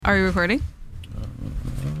Are we recording?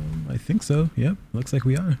 I think so. Yep. Looks like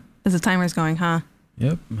we are. As the timer's going, huh?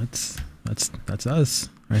 Yep. That's us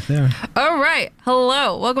right there. All right.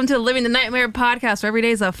 Hello. Welcome to the Living the Nightmare podcast, where every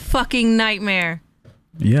day is a fucking nightmare.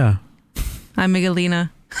 Yeah. I'm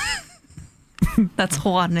Miguelina. That's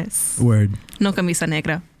Juanes. Word. No camisa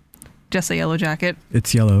negra. Just a yellow jacket.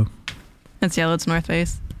 It's yellow. It's yellow. It's North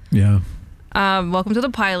Face. Yeah. Welcome to the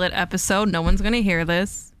pilot episode. No one's going to hear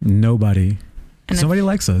this. Nobody. And Somebody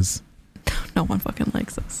likes us. No one fucking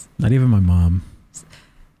likes us. Not even my mom.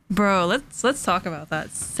 Bro, let's talk about that.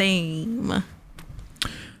 Same.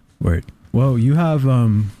 Word. Well, you have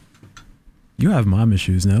mom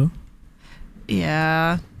issues, no?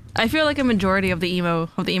 Yeah. I feel like a majority of the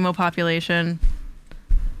emo population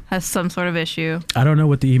has some sort of issue. I don't know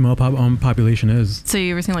what the emo population is. So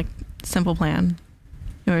you ever seen like Simple Plan?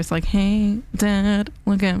 You're always like, hey, Dad,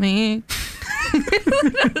 look at me.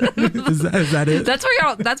 is that it? That's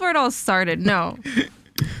where it all started. No.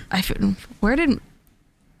 I kind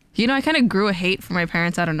of grew a hate for my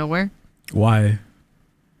parents out of nowhere. Why?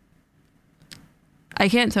 I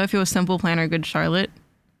can't tell if it was Simple Plan or Good Charlotte.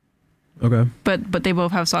 Okay. But they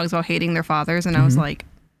both have songs about hating their fathers, and I was like,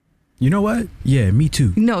 you know what? Yeah, me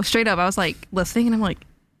too. No, straight up. I was like listening, and I'm like,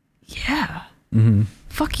 yeah. Mm-hmm.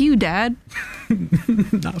 Fuck you, Dad.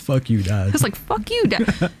 Not fuck you, Dad. I was like, fuck you,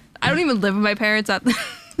 Dad. I don't even live with my parents.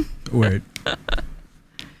 Word.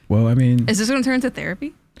 Well, I mean, is this going to turn into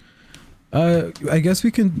therapy? I guess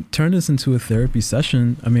we can turn this into a therapy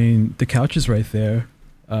session. I mean, the couch is right there.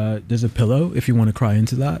 There's a pillow if you want to cry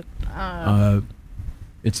into that.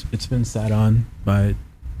 It's been sat on by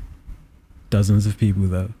dozens of people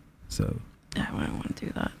though. So yeah, I wouldn't want to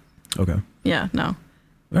do that. Okay. Yeah, no.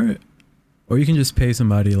 All right. Or you can just pay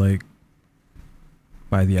somebody like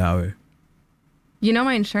by the hour. You know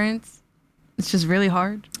my insurance? It's just really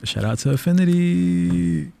hard. Shout out to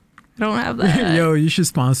Affinity. I don't have that. Yo, you should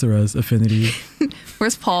sponsor us, Affinity.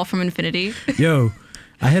 Where's Paul from Infinity? Yo,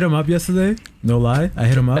 I hit him up yesterday. No lie. I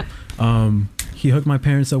hit him up. He hooked my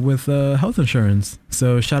parents up with health insurance.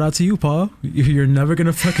 So shout out to you, Paul. You're never going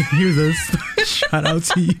to fucking hear this. Shout out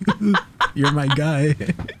to you. You're my guy.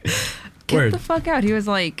 Get the fuck out. He was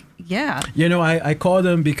like, yeah. You know, I called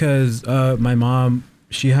him because my mom,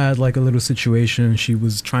 she had like a little situation. She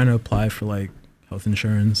was trying to apply for like health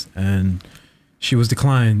insurance and she was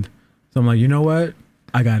declined. So I'm like, you know what?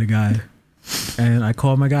 I got a guy. And I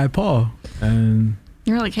called my guy, Paul. And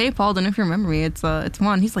you're like, hey, Paul, don't know if you remember me. It's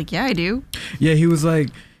Juan. He's like, yeah, I do. Yeah, he was like,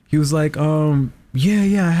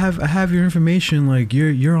 yeah, I have your information. Like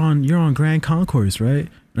you're on Grand Concourse, right?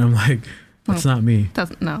 And I'm like, that's not me.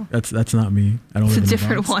 No. That's not me. I don't. It's live a in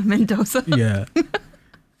different Juan Mendoza. Yeah.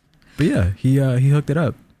 But yeah, he hooked it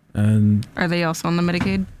up. And are they also on the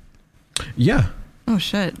Medicaid? Yeah. Oh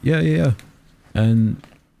shit. Yeah. And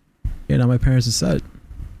now my parents are set.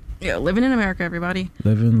 Yeah, living in America, everybody.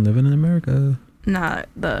 Living in America. Nah,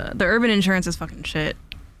 the urban insurance is fucking shit.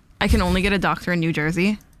 I can only get a doctor in New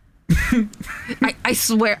Jersey. I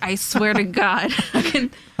swear to God.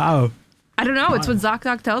 How? I don't know. It's what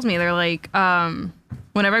ZocDoc tells me. They're like,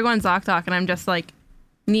 whenever I go on ZocDoc and I'm just like,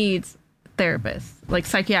 needs therapist, like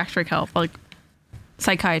psychiatric help, like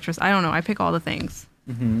psychiatrist. I don't know. I pick all the things.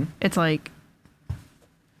 Mm-hmm. It's like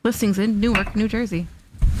listings in Newark, New Jersey.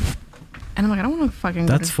 And I'm like, I don't want to fucking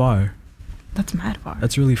go. That's far. That's mad far.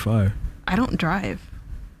 That's really far. I don't drive.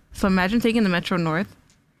 So imagine taking the Metro North.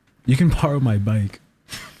 You can borrow my bike.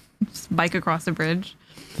 Just bike across the bridge.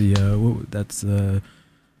 What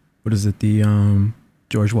is it? The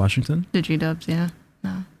George Washington? The G-dubs, yeah.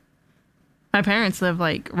 No. My parents live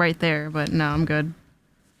like right there, but no, I'm good.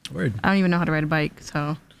 Word. I don't even know how to ride a bike,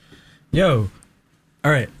 so. Yo.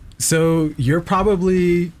 All right. So you're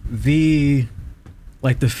probably the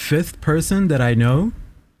fifth person that I know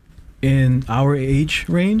in our age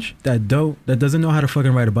range that doesn't know how to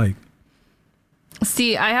fucking ride a bike.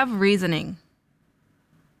 See, I have reasoning.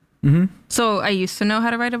 Mm-hmm. So I used to know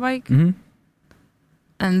how to ride a bike. Mm-hmm.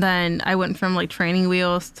 And then I went from like training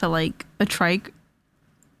wheels to like a trike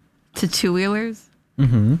to two-wheelers.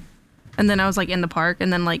 Mm-hmm. And then I was like in the park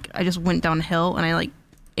and then like I just went downhill and I like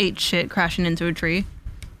ate shit crashing into a tree.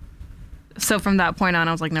 So from that point on,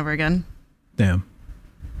 I was like, never again. Damn.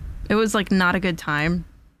 It was like not a good time.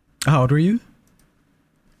 How old were you?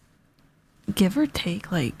 Give or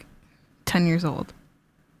take like 10 years old.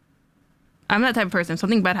 I'm that type of person. If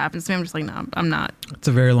something bad happens to me, I'm just like, no, I'm not. That's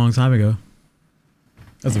a very long time ago.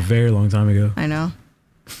 That's a very long time ago. I know.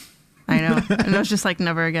 And it was just like,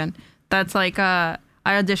 never again. That's like, I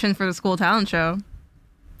auditioned for the school talent show.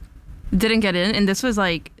 Didn't get in. And this was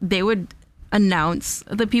like, they would announce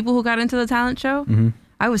the people who got into the talent show. Mm-hmm.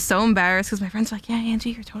 I was so embarrassed because my friends were like, yeah,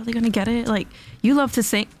 Angie, you're totally gonna get it. Like, you love to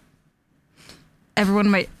sing. Everyone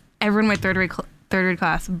in my third grade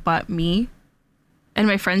class but me. And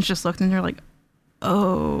my friends just looked and they're like,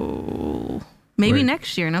 oh, maybe Right.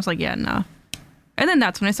 next year. And I was like, yeah, nah. And then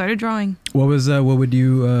that's when I started drawing. What would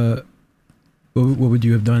you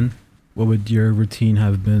have done? What would your routine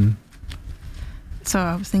have been? So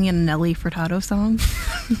I was singing a Nelly Furtado song,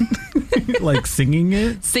 Like singing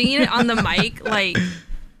it? singing it on the mic, like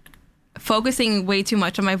focusing way too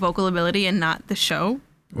much on my vocal ability and not the show.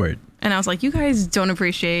 Word. And I was like, you guys don't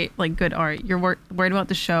appreciate like good art. You're worried about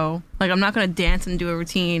the show. Like, I'm not going to dance and do a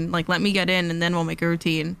routine. Like, let me get in and then we'll make a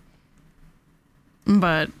routine.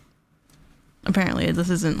 But apparently this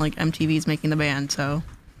isn't like MTV's making the band. So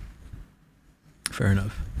Fair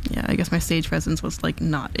enough. yeah, I guess my stage presence was like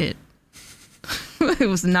not it. It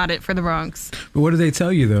was not it for the Bronx. But what did they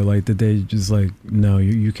tell you though? Like, did they just like, no,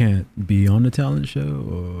 you can't be on the talent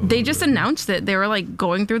show? Or They just announced it. They were like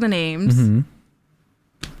going through the names. Mhm.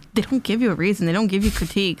 They don't give you a reason. They don't give you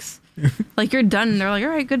critiques. Like, you're done. And they're like, all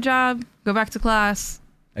right, good job. Go back to class.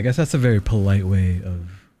 I guess that's a very polite way of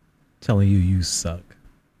telling you suck.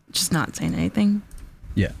 Just not saying anything.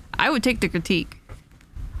 Yeah. I would take the critique.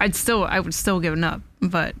 I would still give it up.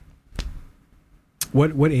 But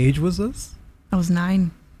What age was this? I was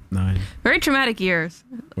 9. 9. Very traumatic years.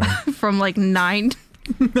 Word. From like 9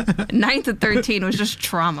 to 13 was just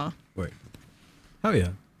trauma. Wait. Oh yeah.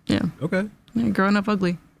 Yeah. Okay. Yeah, growing up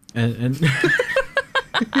ugly. And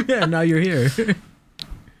yeah, now you're here.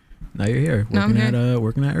 Now you're here Now I'm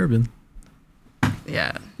working at Urban.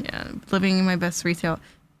 Yeah. Living in my best retail.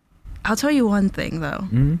 I'll tell you one thing though.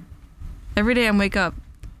 Mm-hmm. Every day I wake up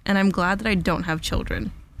and I'm glad that I don't have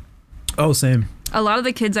children. Oh, same. A lot of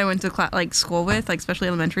the kids I went to school with, like especially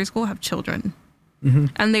elementary school, have children. Mm-hmm.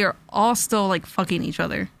 And they are all still like fucking each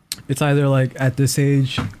other. It's either like at this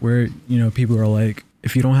age where, you know, people are like,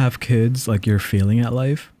 if you don't have kids, like you're failing at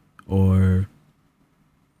life, or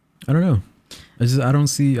I don't know. I don't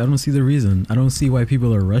see the reason. I don't see why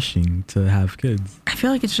people are rushing to have kids. I feel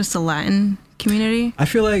like it's just a Latin community. I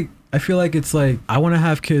feel like it's like I want to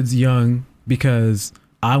have kids young because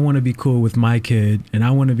I want to be cool with my kid and I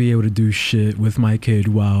want to be able to do shit with my kid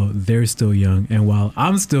while they're still young and while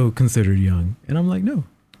I'm still considered young. And I'm like, no.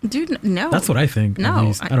 Dude, no. That's what I think. No, At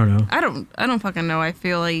least. I don't know. I don't fucking know. I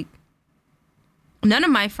feel like none of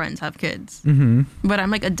my friends have kids, Mm-hmm. but I'm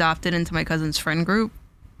like adopted into my cousin's friend group.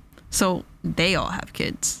 So they all have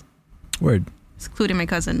kids, Word. including my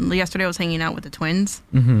cousin. Yesterday I was hanging out with the twins.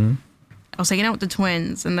 Mm-hmm. I was hanging out with the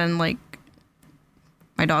twins and then like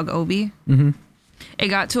my dog Obi. Mm-hmm. It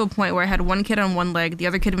got to a point where I had one kid on one leg, the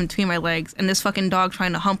other kid in between my legs, and this fucking dog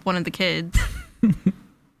trying to hump one of the kids.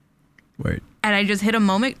 Word. And I just hit a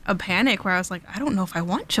moment of panic where I was like, I don't know if I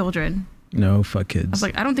want children. No, fuck I kids. was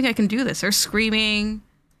like, I don't think I can do this. They're screaming.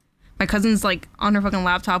 My cousin's like on her fucking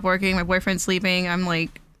laptop working. My boyfriend's sleeping. I'm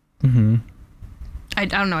like, Mm-hmm. I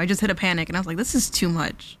don't know. I just hit a panic and I was like, this is too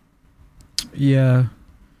much. Yeah.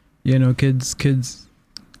 You know, kids,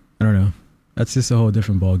 I don't know. That's just a whole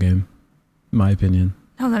different ball game, in my opinion.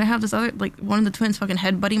 No, then I have this other, like one of the twins fucking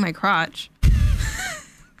headbutting my crotch.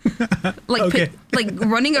 Like, Okay. like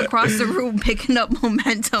running across the room, picking up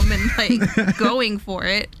momentum and like going for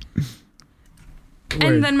it. Word.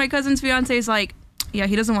 And then my cousin's fiance is like, yeah,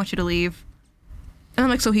 he doesn't want you to leave. And I'm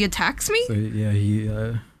like, so he attacks me? So yeah, he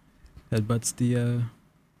headbutts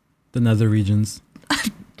the nether regions.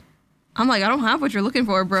 I'm like, I don't have what you're looking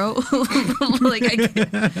for, bro.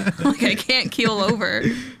 I can't keel over.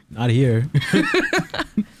 Not here.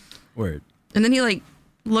 Word. And then he like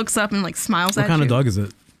looks up and like smiles What at kind you. of dog is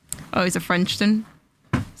it? Oh, he's a Frenchton.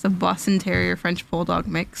 It's a Boston Terrier French Bulldog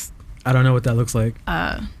mix. I don't know what that looks like.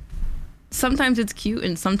 Sometimes it's cute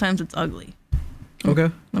and sometimes it's ugly. Okay.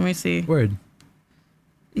 Let me see. Word.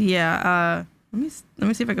 Yeah. Let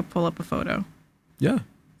me see if I can pull up a photo. Yeah.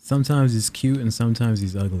 Sometimes he's cute and sometimes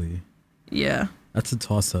he's ugly. Yeah. That's a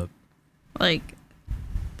toss up. Like,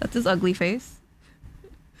 that's his ugly face.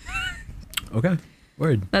 Okay.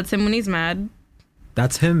 Word. That's him when he's mad.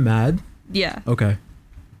 That's him mad. Yeah. Okay.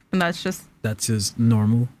 And that's just, That's just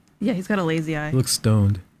normal. yeah, he's got a lazy eye. He looks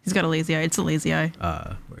stoned. He's got a lazy eye. It's a lazy eye.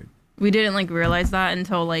 Word. We didn't like realize that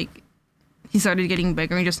until like he started getting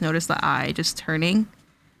bigger. We just noticed the eye just turning.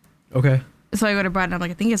 Okay. So I go to Brad and I'm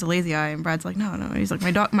like, I think he has a lazy eye. And Brad's like, no. He's like,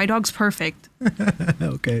 my dog's perfect.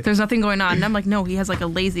 Okay. There's nothing going on. And I'm like, no, he has like a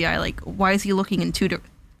lazy eye. Like, why is he looking in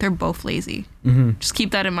they're both lazy. Mm-hmm. Just keep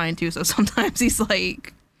that in mind too. So sometimes he's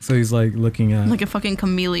like So he's like looking at a fucking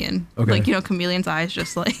chameleon. Okay. Like, you know, chameleon's eyes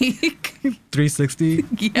just like 360.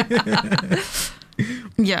 yeah.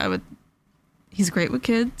 Yeah, but he's great with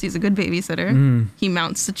kids. He's a good babysitter. Mm. He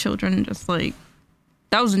mounts the children just like,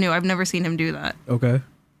 that was new. I've never seen him do that. Okay.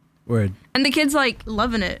 Word. And the kid's like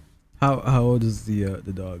loving it. How old is the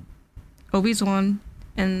dog? Obi's 1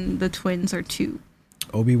 and the twins are 2.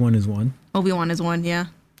 Obi-Wan is 1. Obi-Wan is 1, yeah.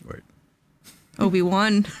 Word.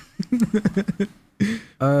 Obi-Wan.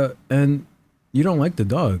 And you don't like the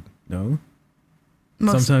dog, no?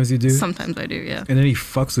 Most- Sometimes you do? Sometimes I do, yeah. And then he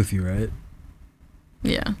fucks with you, right?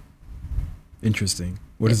 Yeah. Interesting.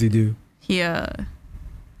 What does he do? He,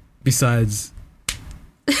 Besides...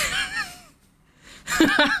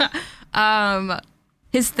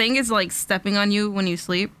 his thing is like stepping on you when you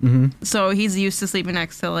sleep. Mm-hmm. So he's used to sleeping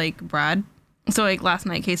next to like Brad. So like last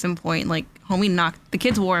night, case in point, like homie knocked, the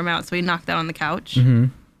kids wore him out, so he knocked out on the couch. Mm-hmm.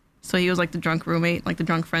 So he was like the drunk roommate, like the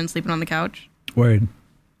drunk friend sleeping on the couch. Word.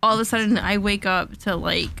 All of a sudden, I wake up to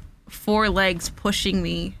like 4 legs pushing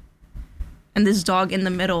me, and this dog in the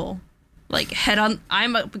middle, like head on.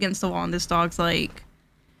 I'm up against the wall, and this dog's like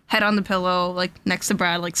head on the pillow, like next to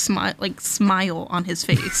Brad, like smile on his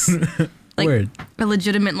face, like Word. a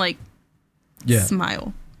legitimate like Yeah.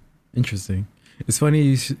 smile. Interesting. It's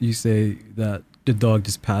funny you say that the dog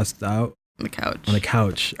just passed out On the couch. on the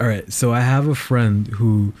couch. All right. So I have a friend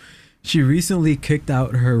who she recently kicked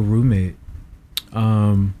out her roommate.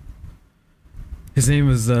 His name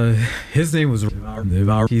was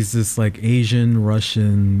he's this like Asian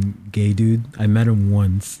Russian gay dude. I met him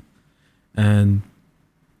once, and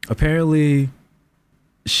apparently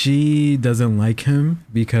she doesn't like him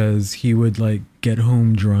because he would like get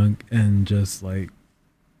home drunk and just like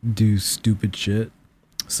do stupid shit.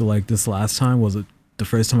 So like this last time was the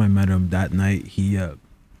first time I met him. That night he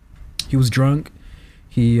was drunk.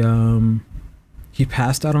 He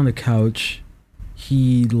passed out on the couch.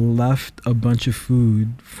 He left a bunch of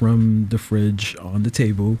food from the fridge on the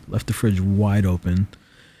table, left the fridge wide open.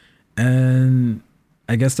 And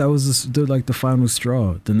I guess that was the final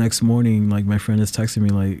straw. The next morning, like my friend is texting me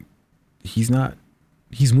like,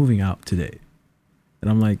 he's moving out today.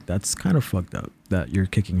 And I'm like, that's kind of fucked up that you're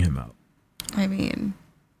kicking him out. I mean,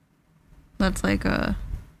 that's like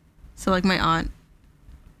so like my aunt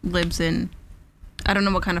lives in, I don't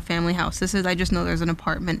know what kind of family house this is. I just know there's an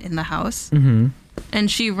apartment in the house. Mm-hmm.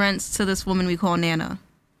 And she rents to this woman we call Nana.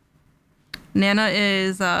 Nana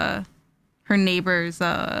is her neighbor's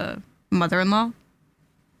mother-in-law.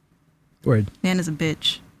 Word. Nana's a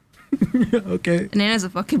bitch. Okay. Nana's a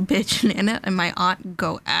fucking bitch. Nana and my aunt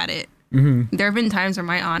go at it. Mm-hmm. There have been times where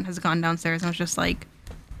my aunt has gone downstairs and was just like,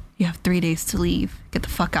 you have 3 days to leave. Get the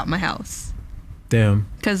fuck out my house. Damn.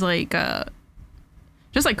 Because, like,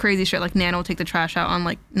 just, like, crazy shit. Like, Nana will take the trash out on,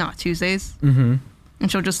 like, not Tuesdays. Mm-hmm.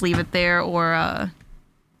 And she'll just leave it there. Or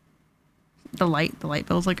the light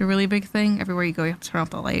bill's, like, a really big thing. Everywhere you go, you have to turn off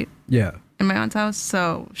the light Yeah. in my aunt's house.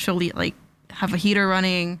 So she'll, like, have a heater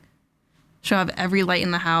running. She'll have every light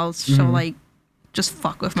in the house. She'll, like, just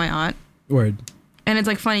fuck with my aunt. Word. And it's,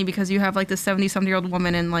 like, funny because you have, like, this 70-something-year-old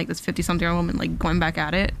woman and, like, this 50-something-year-old woman, like, going back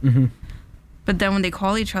at it. Mm-hmm. But then when they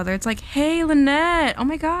call each other, it's like, hey, Lynette. Oh,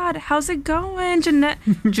 my God. How's it going, Jeanette?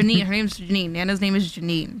 Janine. Her name's Janine. Nana's name is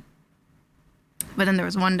Janine. But then there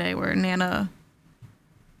was one day where Nana...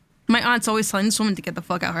 My aunt's always telling this woman to get the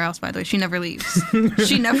fuck out of her house, by the way. She never leaves.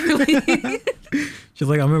 She never leaves. She's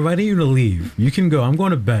like, I'm inviting you to leave. You can go. I'm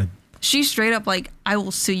going to bed. She's straight up like, I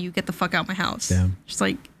will sue you. Get the fuck out of my house. Damn. She's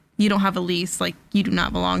like, you don't have a lease. Like, you do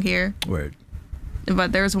not belong here. Word.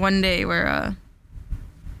 But there was one day where,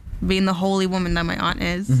 being the holy woman that my aunt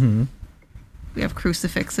is, Mm-hmm. we have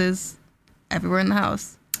crucifixes everywhere in the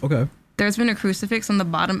house. Okay. There's been a crucifix on the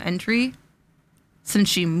bottom entry since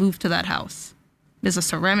she moved to that house. There's a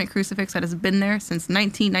ceramic crucifix that has been there since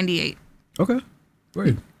 1998. Okay.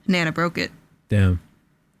 Word. Nana broke it. Damn.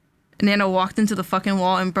 Nana walked into the fucking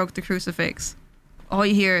wall and broke the crucifix. All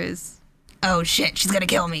you hear is, oh shit, she's gonna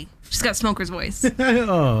kill me. She's got Smoker's voice.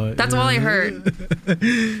 Oh, That's all I heard.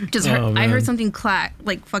 Just heard, Oh, I man. heard something clack,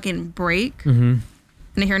 like fucking break. Mm-hmm.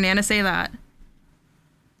 And I hear Nana say that.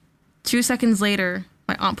 2 seconds later,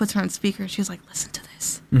 my aunt puts her on speaker. She's like, listen to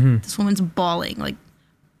this. Mm-hmm. This woman's bawling, like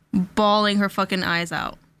bawling her fucking eyes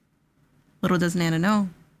out. Little does Nana know,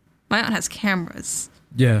 my aunt has cameras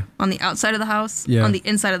Yeah. on the outside of the house, Yeah. on the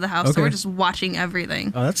inside of the house. So Okay. we're just watching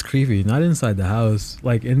everything. Oh, that's creepy. Not inside the house,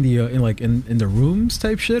 like in the in the rooms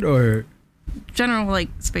type shit, or General like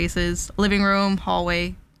spaces, living room,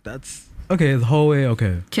 hallway. that's okay. The hallway,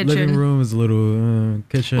 okay. Kitchen. Living room is a little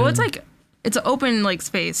kitchen. Well, it's like it's an open like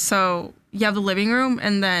space. So you have the living room,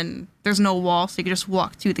 and then there's no wall, so you can just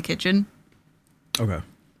walk to the kitchen. okay.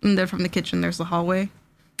 And then from the kitchen, there's the hallway.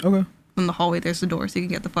 Okay. From the hallway, there's the door, so you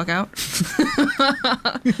can get the fuck out.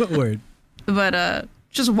 Word. But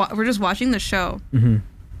we're just watching the show. Mm-hmm.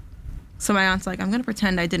 So my aunt's like, I'm gonna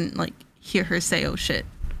pretend I didn't like hear her say oh shit.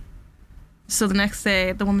 So the next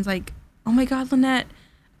day, the woman's like, oh my God, Lynette,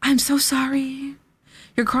 I'm so sorry.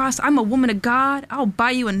 You're crossed. I'm a woman of God. I'll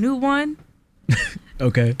buy you a new one.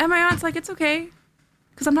 Okay. And my aunt's like, it's okay,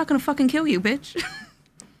 because I'm not gonna fucking kill you, bitch.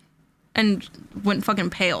 And went fucking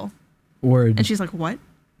pale. Word. And she's like, what?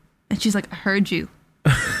 And she's like, I heard you.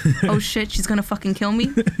 Oh shit, she's gonna fucking kill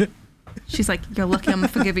me? She's like, you're lucky I'm a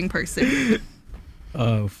forgiving person.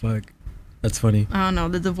 Oh, fuck. That's funny. I don't know.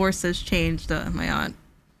 The divorce has changed my aunt.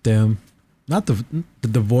 Damn. Not the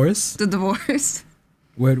divorce? The divorce.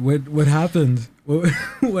 What happened?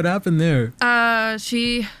 What happened there?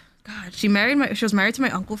 She was married to my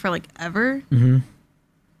uncle for like ever. Mm-hmm.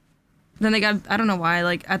 Then they got, I don't know why,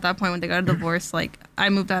 like at that point when they got a divorce, like I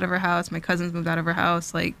moved out of her house, my cousins moved out of her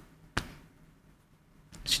house, like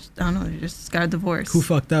I don't know, they just got a divorce. Who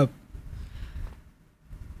fucked up?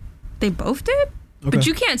 They both did? Okay. But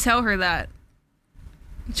you can't tell her that.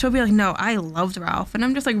 She'll be like, no, I loved Ralph. And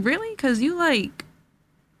I'm just like, really? Because you like,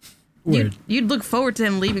 Word. you'd look forward to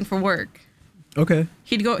him leaving for work. Okay.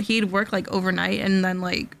 He'd work like overnight and then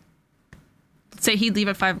like, say he'd leave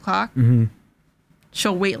at 5 o'clock. Mm-hmm.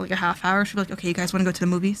 She'll wait like a half hour. She'll be like, okay, you guys want to go to the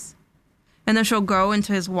movies? And then she'll go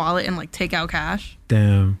into his wallet and like take out cash.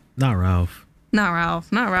 Damn. Not Ralph. Not Ralph.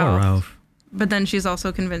 Poor Ralph. But then she's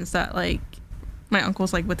also convinced that like my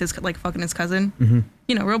uncle's like with his like fucking his cousin. Mm-hmm.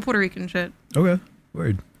 You know, real Puerto Rican shit. Okay.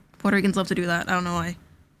 Word. Puerto Ricans love to do that. I don't know why.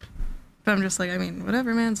 But I'm just like, I mean,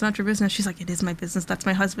 whatever, man. It's not your business. She's like, it is my business. That's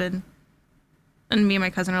my husband. And me and my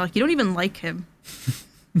cousin are like, you don't even like him.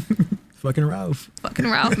 Fucking Ralph. Fucking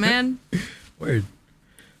Ralph, man. Word.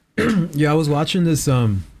 Yeah, I was watching this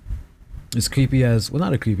this creepy ass, well,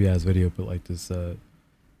 not a creepy ass video, but like this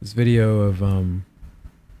video of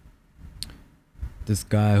this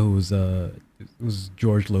guy who was it was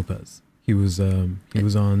George Lopez. He was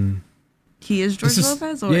on. He is George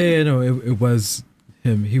Lopez? Or? Yeah, no, it was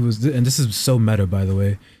him. He was, and this is so meta, by the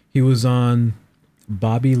way. He was on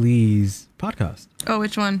Bobby Lee's podcast. Oh,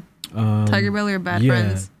 which one? Tiger Belly or Bad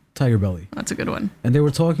Friends? Tiger Belly. That's a good one. And they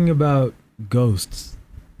were talking about ghosts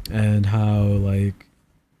and how like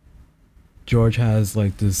George has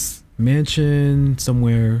like this mansion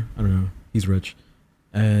somewhere. I don't know. He's rich.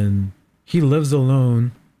 And he lives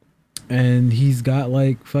alone. And he's got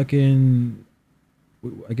like fucking,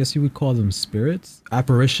 I guess you would call them spirits?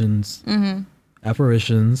 Apparitions. Mm-hmm.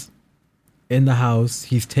 Apparitions in the house.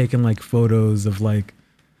 He's taking like photos of like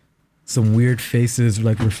some weird faces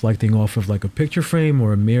like reflecting off of like a picture frame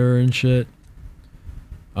or a mirror and shit.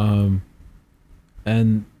 And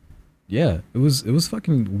yeah, it was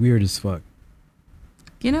fucking weird as fuck.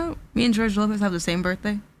 You know, me and George Lopez have the same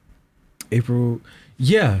birthday. April.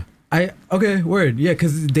 Yeah. Okay, word. Yeah,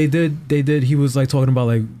 because they did. He was like talking about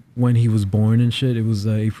like when he was born and shit. It was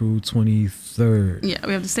April 23rd. Yeah,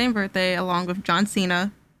 we have the same birthday along with John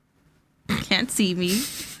Cena. Can't see me.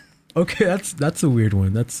 Okay, that's a weird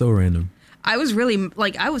one. That's so random. I was really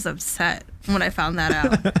like, I was upset when I found that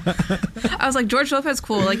out. I was like, George Lopez,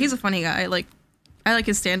 cool. Like, he's a funny guy. Like, I like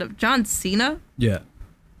his stand up. John Cena. Yeah.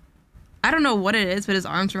 I don't know what it is, but his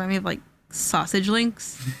arms remind me of like sausage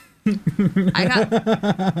links.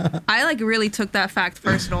 I like really took that fact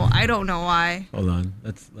personal. I don't know why. Hold on.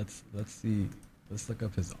 Let's see. Let's look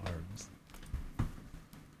up his arms.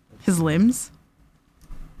 His limbs.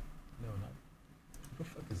 No, not. What the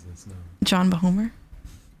fuck is this now? John Bohomer.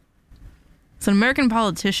 It's an American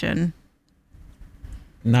politician.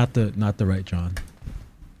 Not the right John.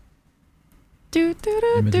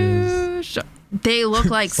 Images. They look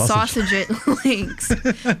like sausage links.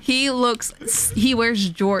 He wears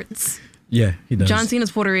jorts. Yeah, he does. John Cena's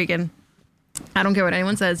Puerto Rican. I don't care what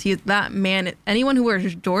anyone says. He's that man. Anyone who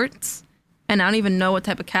wears jorts, and I don't even know what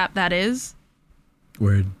type of cap that is.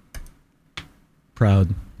 Word.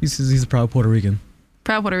 Proud. He's a proud Puerto Rican.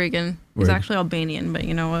 Proud Puerto Rican. Word. He's actually Albanian, but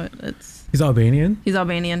you know what? He's Albanian? He's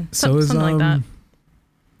Albanian. So is something like that.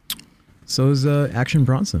 So is Action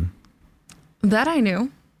Bronson. That I knew.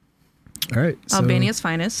 All right. So, Albania's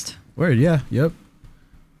finest. Word, yeah, yep.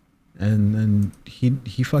 And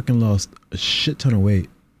he fucking lost a shit ton of weight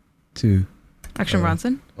too. Action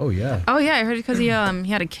Bronson? Oh yeah. Oh yeah, I heard because he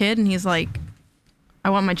had a kid and he's like,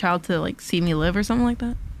 I want my child to like see me live or something like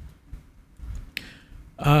that.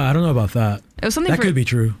 I don't know about that. It was something that could be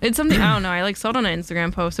true. It's something I don't know. I like saw it on an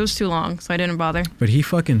Instagram post. It was too long, so I didn't bother. But he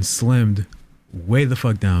fucking slimmed way the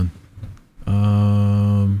fuck down.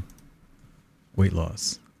 Weight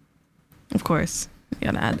loss. Of course. You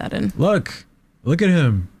gotta add that in. Look at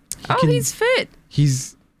him. He's fit.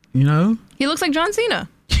 He's, you know? He looks like John Cena.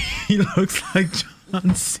 He looks like John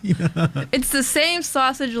John Cena. It's the same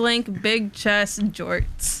sausage link, big chest,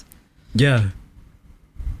 jorts. Yeah.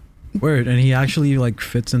 Word, and he actually like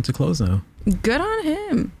fits into clothes now. Good on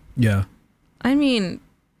him. Yeah. I mean,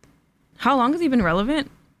 how long has he been relevant?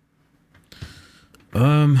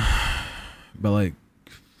 About like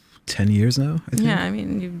 10 years now, I think. Yeah, I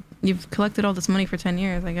mean, you've collected all this money for 10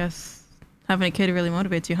 years. I guess having a kid really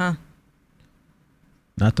motivates you, huh?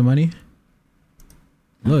 Not the money?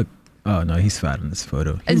 Look. Oh, no, he's fat in this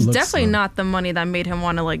photo. It's definitely not the money that made him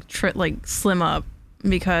want to like slim up,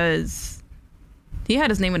 because he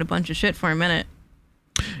had his name in a bunch of shit for a minute.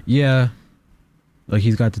 Yeah. Like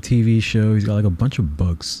he's got the TV show. He's got like a bunch of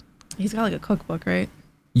books. He's got like a cookbook, right?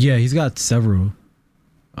 Yeah, he's got several.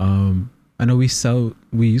 I know we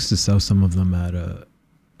used to sell some of them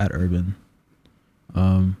at Urban.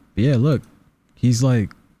 But yeah, look, he's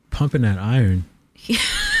like pumping that iron. He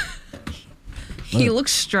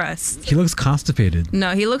looks stressed. He looks constipated.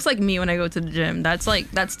 No, he looks like me when I go to the gym. That's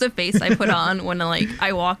the face I put on when like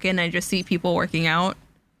I walk in and I just see people working out.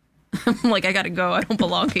 I'm like, I gotta go. I don't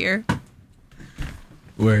belong here.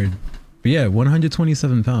 Word. But yeah,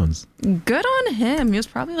 127 pounds. Good on him. He was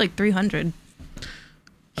probably like 300.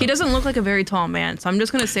 He doesn't look like a very tall man, so I'm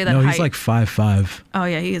just gonna say that. No, height. he's like 5'5". Oh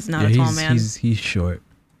yeah, he is not a tall man. He's short.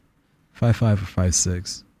 5'5" or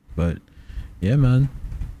 5'6". But yeah, man.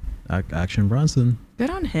 Action Bronson. Good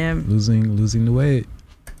on him. Losing the weight.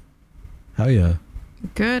 Hell yeah.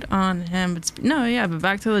 Good on him. But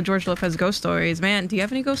back to the George Lopez ghost stories. Man, do you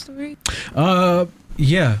have any ghost stories?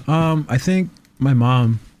 Yeah. I think my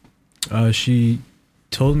mom, she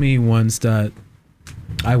told me once that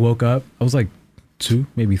I woke up. I was like 2,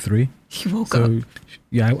 maybe 3. You woke up.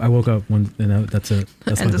 Yeah, I woke up one, and that's it.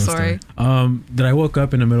 That's End my of ghost story. That I woke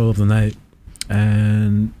up in the middle of the night,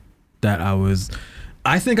 and that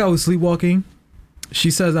I think I was sleepwalking. She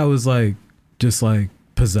says I was like just like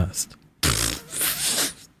possessed.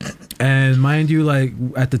 And mind you, like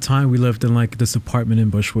at the time we lived in like this apartment in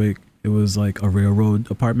Bushwick. It was like a railroad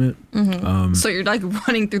apartment. Mm-hmm. So you're like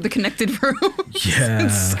running through the connected room. Yeah.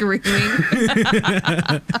 And screaming.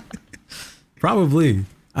 Probably.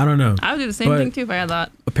 I don't know. I would do the same thing too if I had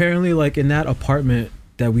that. Apparently, like in that apartment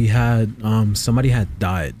that we had, somebody had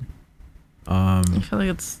died. I feel like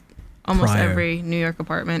it's almost prior. every New York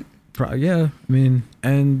apartment. Yeah, I mean,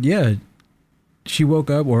 and yeah, she woke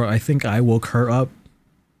up, or I think I woke her up,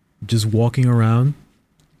 just walking around.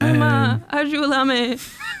 Mama,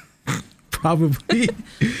 ayúdame. Probably.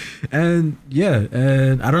 And yeah,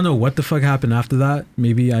 and I don't know what the fuck happened after that.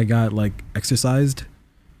 Maybe I got like exercised.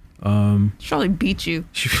 She probably beat you.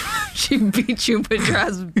 She beat you, put your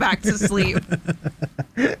ass back to sleep.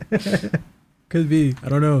 Could be. I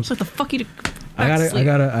don't know. She's like, the fuck you to I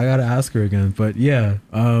gotta ask her again. But yeah.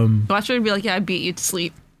 Watch her be like, yeah, I beat you to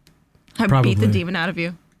sleep. I Probably. beat the demon out of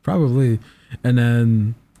you. Probably. And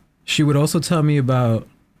then she would also tell me about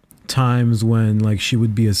times when like she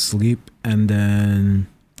would be asleep and then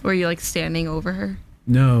Were you like standing over her?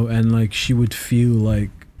 no, and like she would feel like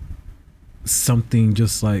something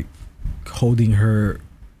just like holding her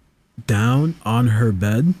down on her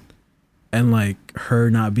bed, and like her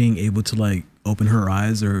not being able to like open her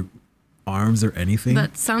eyes or arms or anything.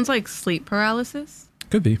 That sounds like sleep paralysis.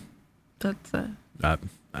 Could be. That's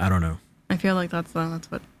I don't know. I feel like that's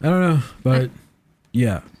what. I don't know, but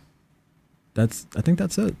yeah, I think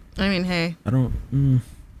that's it. I mean, hey, I don't.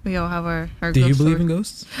 we all have our Do you ghost believe story. in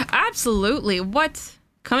ghosts? Absolutely. What?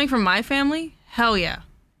 Coming from my family? Hell yeah.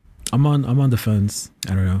 I'm on the fence.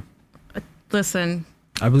 I don't know. Listen,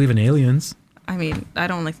 I believe in aliens. I mean, I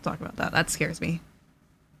don't like to talk about that. That scares me.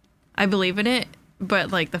 I believe in it,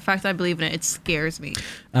 but like the fact that I believe in it, it scares me.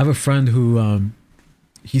 I have a friend who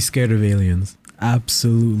he's scared of aliens.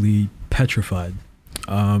 Absolutely petrified.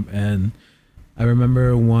 And I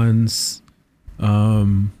remember once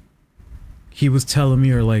he was telling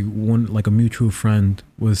me, or like a mutual friend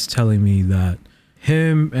was telling me that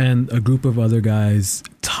him and a group of other guys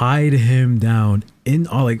tied him down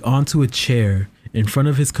onto a chair in front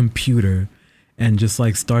of his computer and just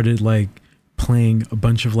like started like playing a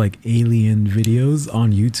bunch of like alien videos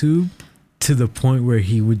on YouTube, to the point where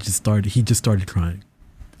he just started crying.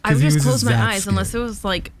 I would He just was close my that eyes scared. unless it was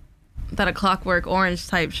like that A Clockwork Orange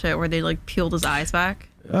type shit where they like peeled his eyes back.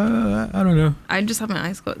 I don't know. I just have my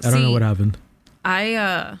eyes closed. I don't know what happened.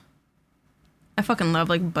 I fucking love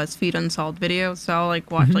like BuzzFeed Unsolved videos, so I'll like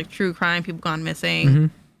watch like true crime, people gone missing,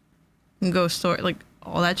 ghost story, like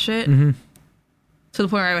all that shit. To the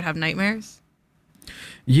point where I would have nightmares.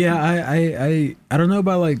 Yeah, I don't know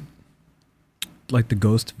about like the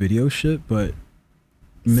ghost video shit, but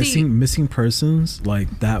missing persons,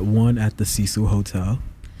 like that one at the Cecil Hotel.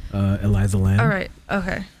 Eliza Lamb. All right.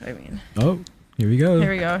 Okay. I mean, Oh, here we go.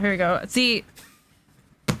 here we go. Here we go. See,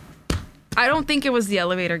 I don't think it was the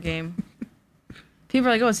elevator game. People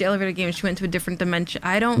are like, oh, it's the elevator game. She went to a different dimension.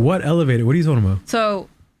 I don't. What elevator? What are you talking about? So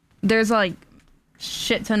there's like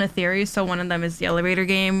shit ton of theories. So one of them is the elevator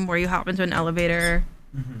game where you hop into an elevator,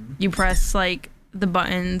 you press like the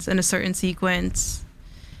buttons in a certain sequence.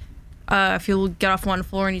 If you get off one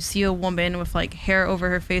floor and you see a woman with like hair over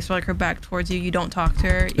her face or like her back towards you, you don't talk to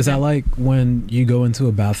her. Is that like when you go into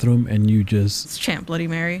a bathroom and you just It's chant Bloody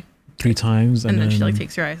Mary, 3 times and then she like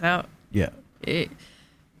takes your eyes out? yeah, It,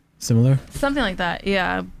 similar? something like that,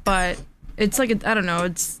 yeah. But it's like I don't know.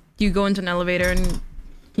 It's you go into an elevator and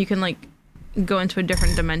you can like go into a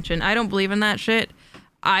different dimension. I don't believe in that shit.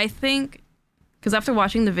 I think because after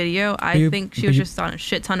watching the video, I think she was just on a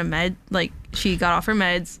shit ton of med. Like she got off her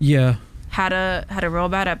meds, Yeah. had a real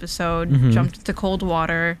bad episode, jumped into cold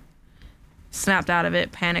water, snapped out of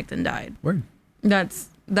it, panicked, and died. Word. That's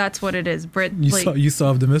what it is. Brit, You like, you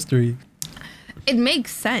solved the mystery. it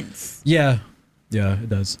makes sense. Yeah. Yeah, it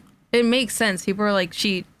does. It makes sense. People are like,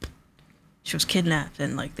 she was kidnapped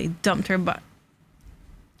and like they dumped her, but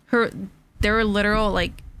there were literal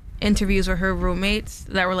like interviews with her roommates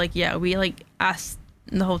that were like, yeah, we like asked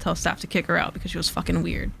the hotel staff to kick her out because she was fucking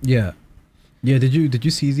weird. Yeah. Yeah, did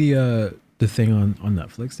you see the thing on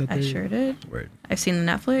Netflix that I they sure did. Word. I've seen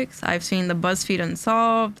the Netflix. I've seen the BuzzFeed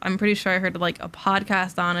Unsolved. I'm pretty sure I heard like a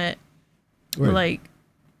podcast on it. Word. Like,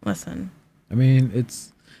 listen, I mean,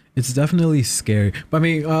 it's definitely scary. But I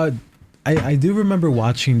mean, I do remember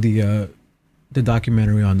watching the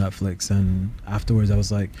documentary on Netflix, and afterwards I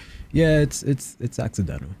was like, yeah, it's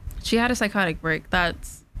accidental. she had a psychotic break.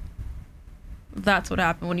 That's what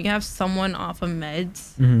happened when you have someone off of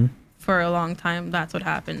meds for a long time. That's what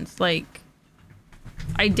happens. Like,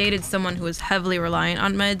 I dated someone who was heavily reliant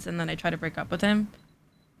on meds, and then I tried to break up with him,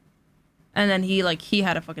 and then he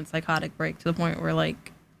had a fucking psychotic break to the point where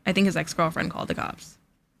like I think his ex-girlfriend called the cops.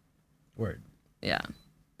 Word. Yeah,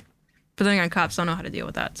 but then again, cops don't know how to deal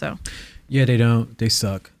with that. So Yeah, they don't. They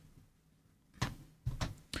suck.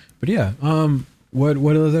 But yeah, what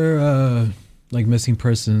other like missing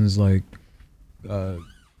persons like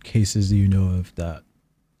cases do you know of that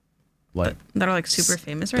like that are like super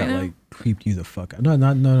famous right that now. like creeped you the fuck out?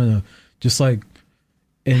 No. Just like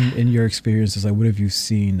in your experiences, like what have you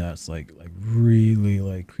seen that's like really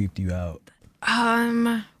like creeped you out?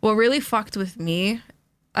 What really fucked with me,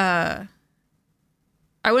 I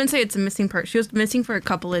wouldn't say it's a missing person. She was missing for a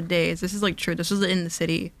couple of days. This is like true. This was in the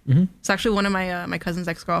city. It's actually one of my my cousin's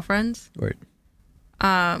ex-girlfriends. Right.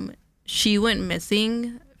 She went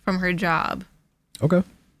missing from her job, Okay.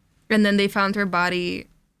 and then they found her body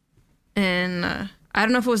in I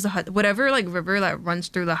don't know if it was whatever like river that runs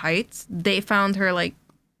through the heights. They found her like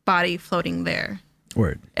body floating there.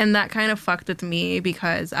 Word. And that kind of fucked with me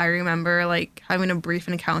because I remember like having a brief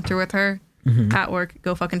encounter with her at work.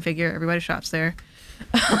 Go fucking figure. Everybody shops there.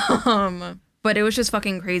 But it was just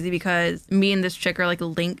fucking crazy because me and this chick are like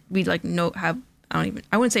linked. We like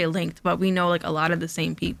I wouldn't say linked, but we know like a lot of the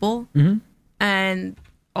same people. And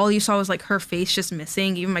all you saw was like her face just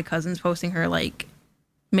missing. Even my cousin's posting her like,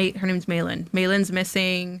 her name's Malin. Malin's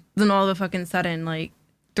missing. Then all of a fucking sudden, like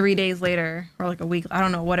 3 days later or like a week, I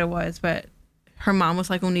don't know what it was, but her mom was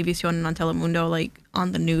like Univision on Telemundo, like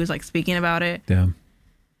on the news, like speaking about it. Damn.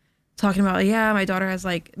 Talking about, yeah, my daughter has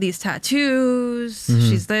like these tattoos.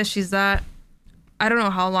 She's this, she's that. I don't know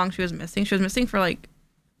how long she was missing. She was missing for like,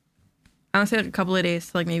 I don't say like a couple of days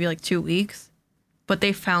to like maybe like 2 weeks. But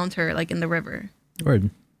they found her like in the river. Word.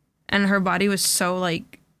 And her body was so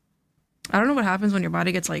like, I don't know what happens when your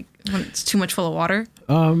body gets like, when it's too much full of water.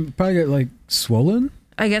 Probably get like swollen.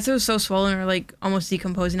 I guess it was so swollen or like almost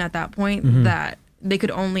decomposing at that point that they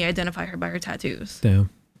could only identify her by her tattoos. Damn.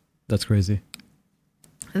 That's crazy.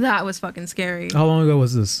 That was fucking scary. How long ago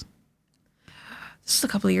was this? This was a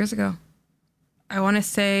couple of years ago. I want to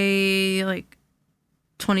say like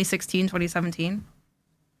 2016, 2017.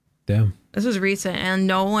 Damn. This was recent, and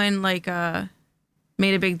no one like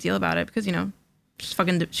made a big deal about it because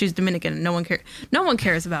she's Dominican and no one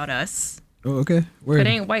cares about us. Oh, okay. If Word. it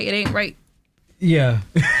ain't white, it ain't right. Yeah.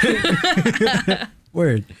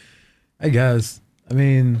 Word. I guess. I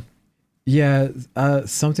mean, yeah,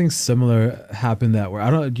 something similar happened that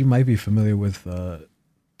where you might be familiar with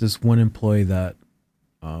this one employee that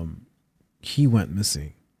he went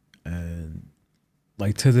missing, and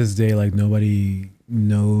like to this day, like nobody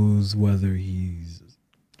knows whether He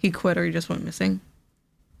quit or he just went missing.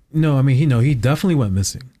 No, I mean he definitely went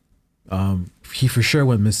missing. He for sure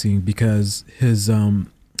went missing because his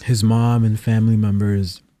mom and family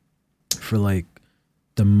members for like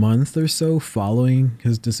the month or so following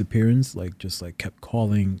his disappearance, like just like kept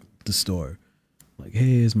calling the store, like,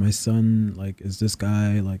 hey, is my son, like, is this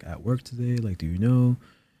guy like at work today? Like, do you know?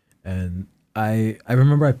 And I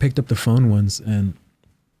remember I picked up the phone once, and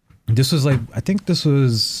this was like, I think this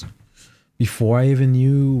was before I even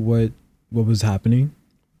knew what was happening.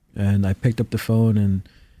 And I picked up the phone,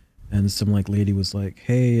 and some like lady was like,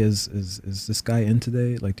 hey, is this guy in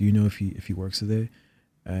today? Like, do you know if he works today?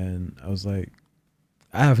 And I was like,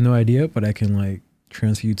 I have no idea, but I can like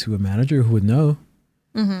transfer you to a manager who would know.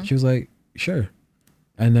 Mm-hmm. She was like, sure.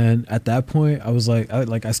 And then at that point, I was like,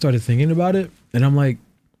 I started thinking about it, and I'm like,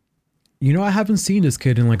 I haven't seen this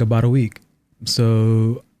kid in like about a week,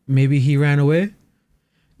 so maybe he ran away.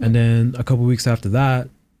 And then a couple weeks after that,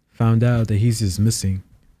 found out that he's just missing.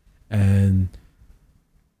 And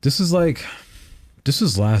this was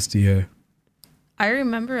last year. I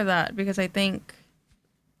remember that because I think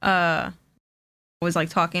was like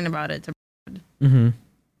talking about it to Mm-hmm.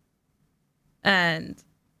 and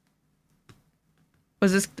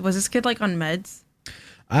was this kid like on meds?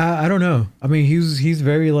 I don't know. I mean, he's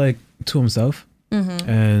very like to himself, Mm-hmm.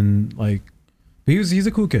 and like he's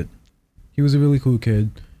a cool kid. He was a really cool kid.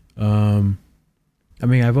 I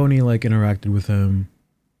mean, I've only like interacted with him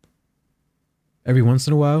every once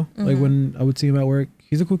in a while, like when I would see him at work.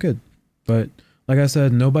 He's a cool kid, but like I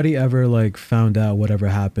said, nobody ever like found out whatever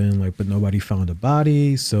happened, like, but nobody found a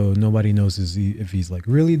body, so nobody knows if he's like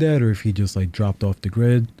really dead or if he just like dropped off the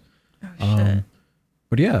grid. Oh shit.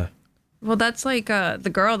 But yeah. Well, that's like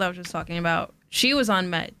the girl that I was just talking about. She was on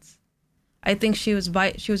meds. I think she was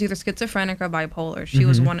either schizophrenic or bipolar. She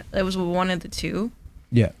was one. It was one of the two.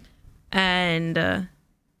 Yeah. And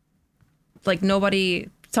like somebody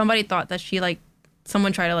thought that she like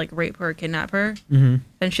someone tried to like rape her or kidnap her,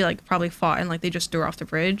 and she like probably fought and like they just threw her off the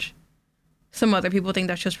bridge. Some other people think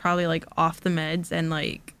that she was probably like off the meds and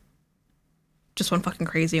like just went fucking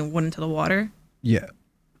crazy and went into the water. Yeah.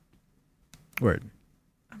 Word.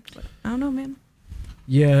 I'm just like, I don't know, man.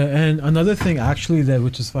 Yeah, and another thing actually that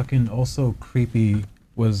which is fucking also creepy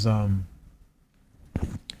was I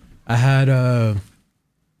had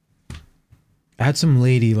some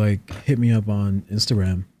lady like hit me up on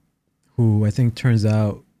Instagram who I think turned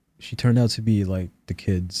out to be like the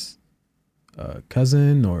kid's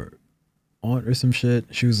cousin or aunt or some shit.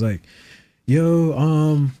 She was like, yo,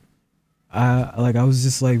 I was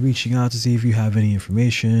just like reaching out to see if you have any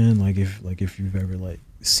information, like if you've ever like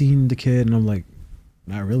seen the kid. And I'm like,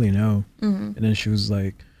 not really, no. And then she was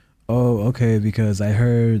like, oh, okay, because I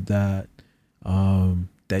heard that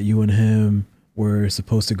that you and him were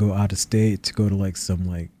supposed to go out of state to go to like some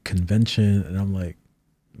like convention. And I'm like,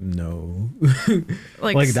 no.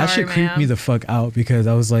 Like that sorry, should creep me the fuck out, because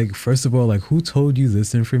I was like, first of all, like, who told you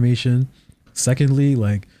this information? Secondly,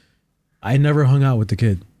 like, I never hung out with the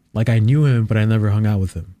kid. Like, I knew him, but I never hung out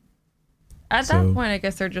with him. At that point, I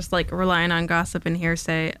guess they're just like relying on gossip and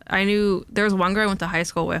hearsay. I knew there was one girl I went to high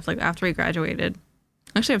school with, like after we graduated.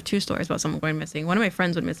 I actually have two stories about someone going missing. One of my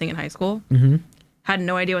friends went missing in high school. Had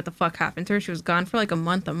no idea what the fuck happened to her. She was gone for like a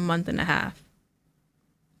month and a half.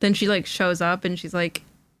 Then she like shows up and she's like,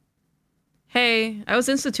 hey, I was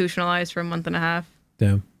institutionalized for a month and a half.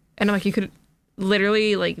 Damn. And I'm like, you could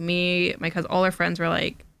literally, like, me, my cousin, all our friends were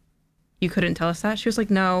like, you couldn't tell us that? She was like,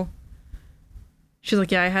 no. She's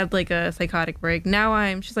like, yeah, I had like a psychotic break.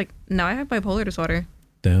 She's like, no, I have bipolar disorder.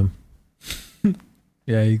 Damn.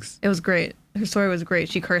 Yikes. It was great. Her story was great.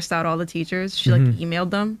 She cursed out all the teachers. She like emailed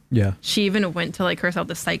them. Yeah. She even went to like curse out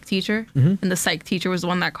the psych teacher. And the psych teacher was the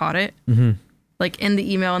one that caught it. Like in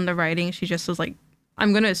the email and the writing, she just was like,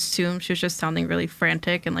 I'm going to assume she was just sounding really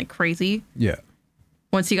frantic and like crazy. Yeah.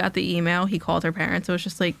 Once he got the email, he called her parents. It was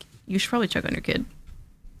just like, you should probably check on your kid.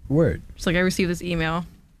 Word. She's like, I received this email.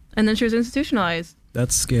 And then she was institutionalized.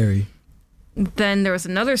 That's scary. Then there was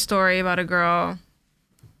another story about a girl,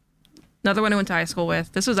 another one I went to high school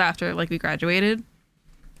with. This was after like we graduated.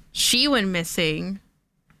 She went missing.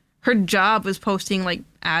 Her job was posting like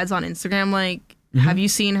ads on Instagram like, have you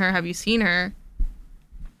seen her? Have you seen her?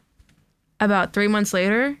 About 3 months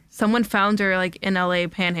later, someone found her like in LA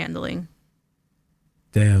panhandling.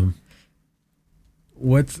 Damn.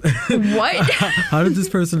 What? How did this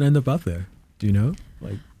person end up out there? Do you know?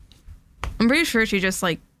 Like, I'm pretty sure she just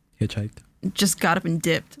like hitchhiked. Just got up and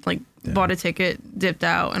dipped. Like, bought a ticket, dipped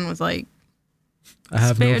out, and was like, I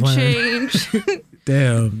have no plan. Change.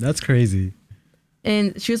 Damn, that's crazy.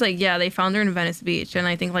 And she was like, yeah, they found her in Venice Beach, and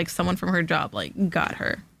I think like someone from her job like got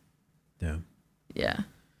her. Damn. Yeah.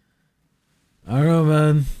 I don't know,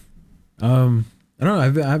 man. I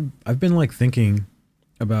don't know. I've been like thinking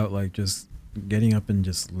about like just getting up and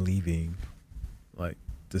just leaving, like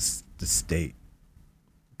the state,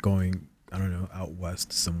 going, I don't know, out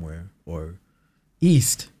west somewhere or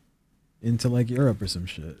east into like Europe or some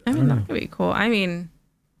shit. I I mean, don't that could be cool. I mean,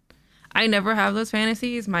 I never have those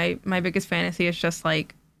fantasies. My biggest fantasy is just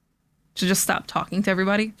like to just stop talking to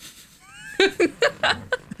everybody. know.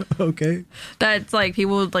 Okay. That's like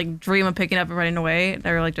people would like dream of picking up and running away.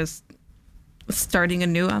 They're like just starting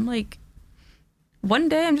anew. I'm like, one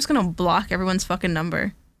day I'm just gonna block everyone's fucking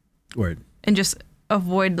number Word. and just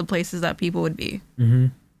avoid the places that people would be. Mm-hmm.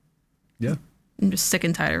 Yeah. I'm just sick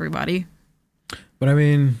and tired of everybody. But I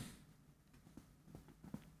mean,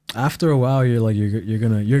 after a while, you're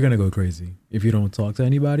gonna go crazy if you don't talk to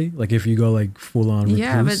anybody. Like if you go like full on recluse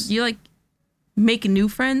Yeah, but you like make new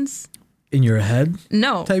friends. in your head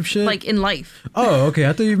No, type shit. like in life. Oh, okay.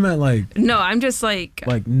 I thought you meant like No, I'm just like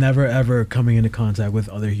never ever coming into contact with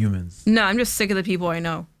other humans. no, I'm just sick of the people I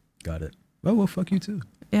know. Got it. Well, fuck you too.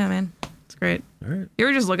 Yeah, man, it's great. All right. You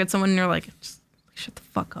ever just look at someone and you're like, just shut the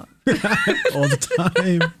fuck up. All the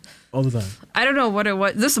time. All the time. I don't know what it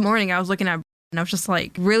was. This morning I was looking at and I was just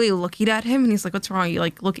like really looking at him and he's like, what's wrong? You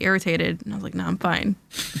like look irritated. And I was like, no, I'm fine.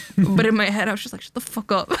 But in my head, I was just like, shut the fuck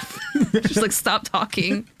up. Just like stop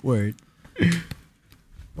talking. Word.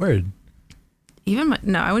 Word. Even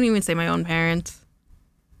no, I wouldn't even say my own parents.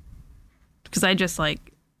 Because I just like,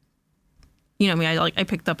 you know me, I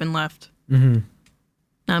picked up and left. Mm-hmm.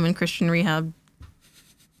 Now I'm in Christian rehab.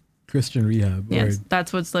 Christian rehab. Yes, Word.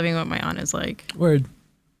 that's what's living with my aunt is like. Word.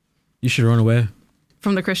 You should run away.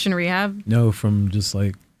 From the Christian rehab? No, from just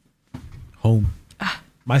like home.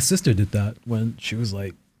 My sister did that when she was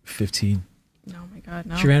like 15. Oh my God,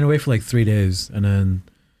 no. She ran away for like 3 days, and then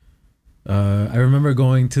I remember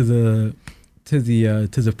going to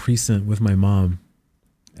the precinct with my mom,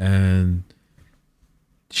 and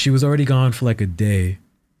she was already gone for like a day,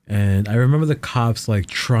 and I remember the cops like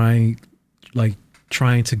trying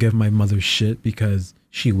to give my mother shit because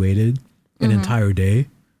she waited an entire day,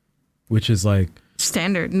 which is like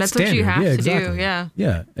standard. And that's what you have to do. Yeah.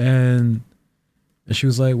 Yeah. And she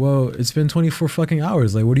was like, well, it's been 24 fucking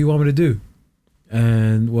hours. Like, what do you want me to do?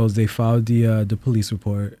 And well, they filed the police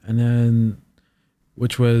report, and then,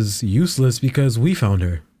 which was useless because we found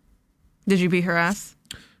her. Did you beat her ass?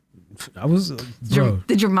 I was, bro.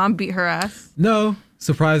 Did your mom beat her ass? No,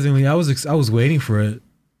 surprisingly, I was waiting for it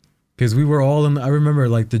because we were all in. I remember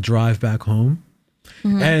like the drive back home,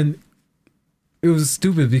 and it was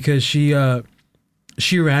stupid because she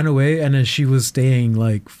ran away and then she was staying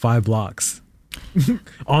like 5 blocks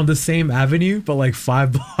on the same avenue, but like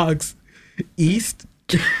 5 blocks east.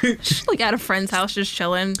 She's like at a friend's house just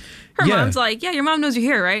chilling. Her Yeah. mom's like, yeah, your mom knows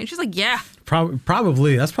you're here, right? And she's like, yeah.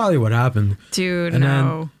 Probably that's probably what happened. Dude, And no.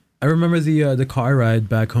 then I remember the car ride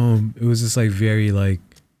back home. It was just like very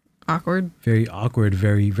Awkward.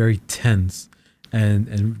 very very tense,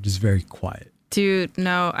 and just very quiet. Dude,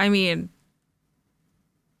 no. I mean,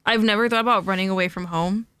 I've never thought about running away from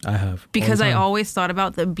home I have because all the I time. always thought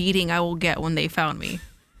about the beating I will get when they found me.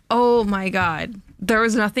 Oh my God. There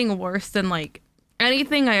was nothing worse than like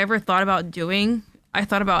anything I ever thought about doing. I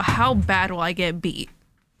thought about how bad will I get beat.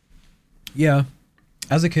 Yeah,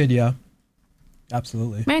 as a kid, yeah,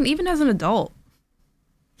 absolutely. Man, even as an adult.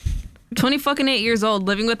 28 years old,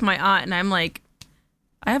 living with my aunt, and I'm like,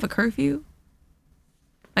 I have a curfew.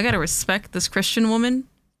 I gotta respect this Christian woman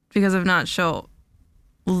because if not, she'll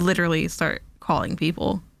literally start calling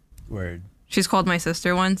people. Word. She's called my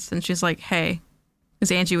sister once, and she's like, hey,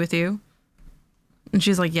 is Angie with you? And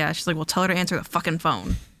she's like, yeah. She's like, well, tell her to answer the fucking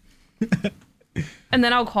phone. And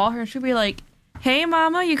then I'll call her, and she'll be like, hey,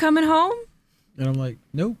 mama, you coming home? And I'm like,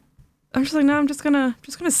 nope, I'm just like, no, I'm just gonna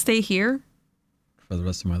stay here. for the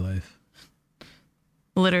rest of my life.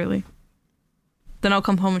 Literally. Then I'll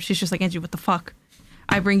come home and she's just like, Angie, what the fuck?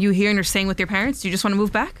 I bring you here and you're staying with your parents? Do you just want to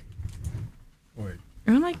move back? Word.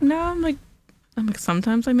 And I'm like, no. I'm like,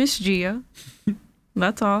 sometimes I miss Gia.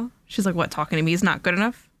 That's all. She's like, what, talking to me is not good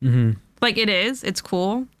enough? Mm-hmm. Like, it is. It's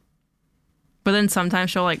cool. But then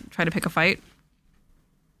sometimes she'll like try to pick a fight,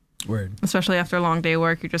 Word. especially after a long day of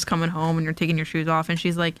work. You're just coming home and you're taking your shoes off. And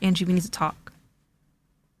she's like, Angie, we need to talk.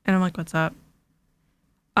 And I'm like, what's up?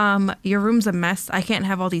 Your room's a mess. I can't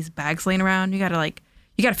have all these bags laying around. You gotta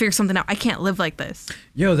figure something out. I can't live like this.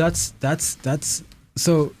 Yo, that's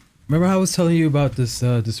so. Remember how I was telling you about this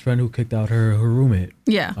this friend who kicked out her roommate?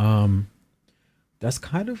 Yeah. That's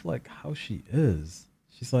kind of like how she is.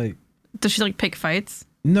 She's like, Does she like pick fights?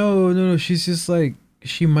 no. She's just like,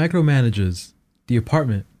 she micromanages the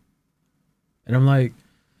apartment, and I'm like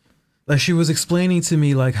she was explaining to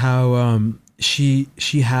me like how she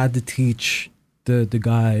had to teach the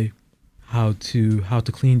guy how to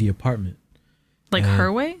clean the apartment. Like And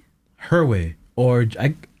her way? her way, or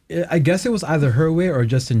I guess it was either her way or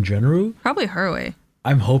just in general. Probably her way.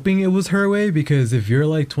 I'm hoping it was her way, because if you're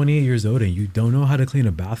like 28 years old and you don't know how to clean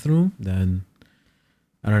a bathroom, then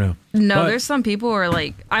I don't know. No, But- there's some people who are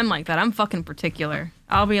like, I'm like that. I'm fucking particular.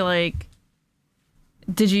 I'll be like,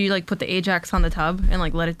 did you like put the Ajax on the tub and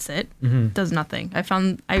like let it sit? Does nothing. I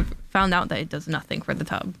found out that it does nothing for the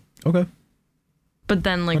tub. Okay. But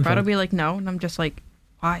then like Fun Brad will fact. be like, no, and I'm just like,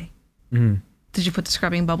 why? Mhm. Did you put the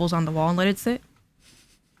scrubbing bubbles on the wall and let it sit?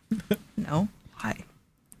 No. Why?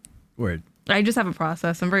 Word. I just have a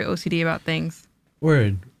process. I'm very OCD about things.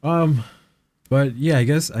 Word. But yeah, I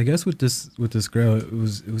guess with this girl, it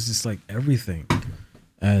was just like everything,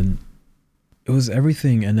 and it was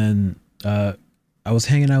everything. And then I was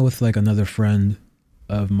hanging out with like another friend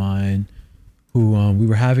of mine, who we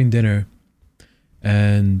were having dinner,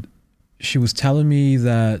 and she was telling me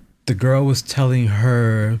that the girl was telling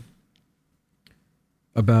her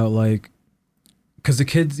about like, because the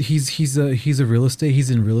kid he's in real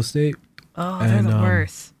estate. Oh, they're the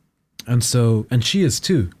worst. And so, and she is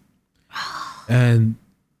too. And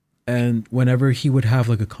whenever he would have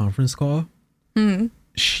like a conference call,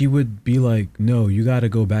 she would be like, no, you got to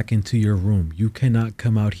go back into your room. You cannot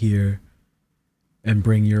come out here and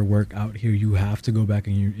bring your work out here. You have to go back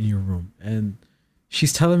in your room. And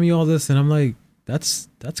she's telling me all this, and I'm like, that's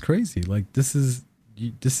crazy. Like, this is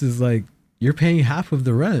like, you're paying half of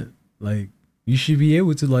the rent. Like, you should be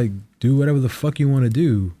able to like do whatever the fuck you want to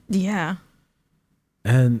do. Yeah.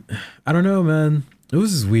 And I don't know, man. It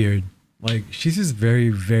was just weird. Like, she's just very,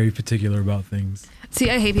 very particular about things. See,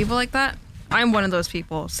 I hate people like that. I'm one of those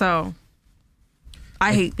people, so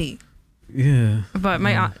I hate me. Yeah. But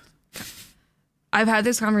my aunt, I've had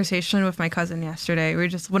this conversation with my cousin yesterday. We're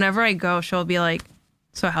just, whenever I go, she'll be like,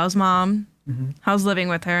 so how's mom? How's living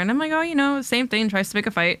with her? And I'm like, oh, same thing, tries to pick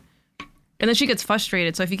a fight. And then she gets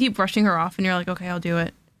frustrated. So if you keep brushing her off and you're like, okay, I'll do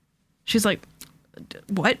it. She's like,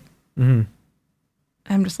 what? I'm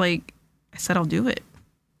just like, I said I'll do it.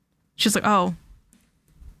 She's like, oh,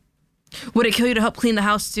 would it kill you to help clean the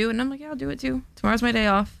house too? And I'm like, yeah, I'll do it too. Tomorrow's my day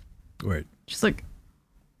off. Right. She's like,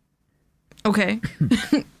 okay.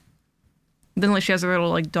 Then like she has a little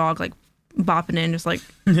like dog like bopping in, just like,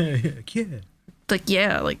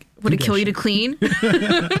 yeah. Like, would it Do kill that you to shit. clean?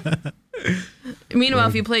 Meanwhile,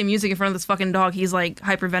 if you play music in front of this fucking dog, he's like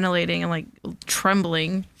hyperventilating and like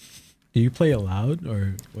trembling. Do you play it loud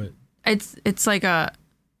or what? It's like a,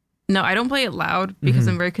 no, I don't play it loud because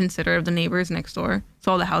I'm very considerate of the neighbors next door.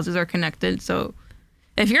 So all the houses are connected. So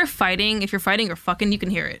if you're fighting or fucking, you can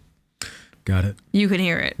hear it. Got it. You can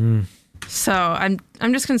hear it. So I'm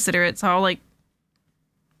just considerate. So I'll like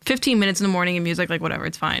 15 minutes in the morning in music, like whatever,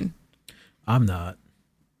 it's fine. I'm not.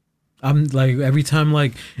 I'm like, every time,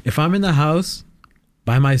 like, if I'm in the house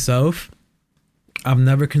by myself, I'm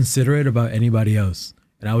never considerate about anybody else.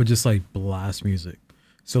 And I would just like blast music.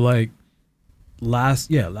 So like last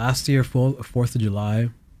year, 4th of July,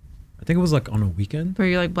 I think it was like on a weekend. Where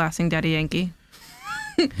you're like blasting Daddy Yankee.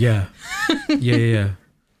 Yeah. Yeah.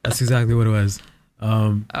 That's exactly what it was.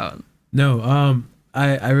 Oh, No,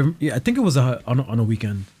 I think it was on a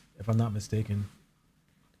weekend, if I'm not mistaken.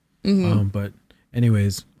 But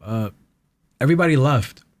anyways, everybody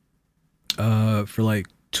left for like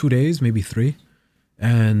 2 days, maybe 3,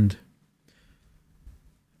 and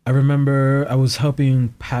I remember I was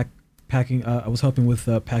helping packing. I was helping with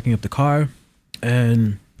packing up the car,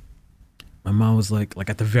 and my mom was like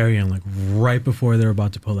at the very end, like right before they're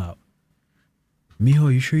about to pull out.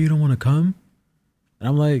 Mijo, you sure you don't want to come? And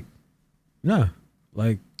I'm like, no,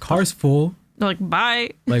 like car's full. they're like,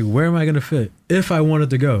 bye. Like, where am I gonna fit if I wanted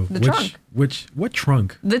to go? The trunk. What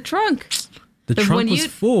trunk? The trunk. The trunk was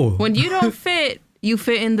full. When you don't fit, you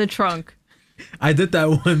fit in the trunk. I did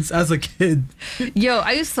that once as a kid. Yo,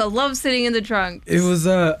 I used to love sitting in the trunk. It was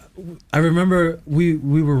I remember we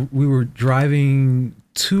were driving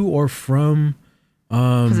to or from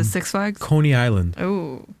Was it Six Flags? Coney Island,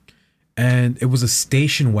 Oh. and it was a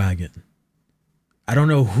station wagon. I don't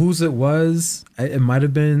know whose it was. It might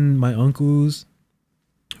have been my uncle's.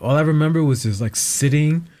 All I remember was just like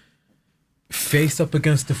sitting face up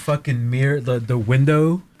against the fucking mirror, the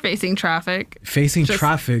window, Facing traffic.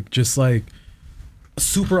 traffic, just like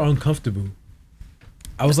super uncomfortable.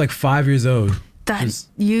 I was like 5 years old. That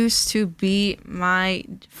used to be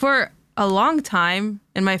for a long time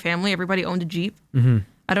in my family, everybody owned a Jeep.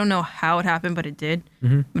 I don't know how it happened, but it did.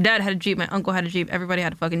 My dad had a Jeep, my uncle had a Jeep, everybody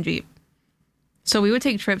had a fucking Jeep. So we would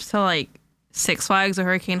take trips to like Six Flags or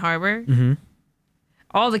Hurricane Harbor.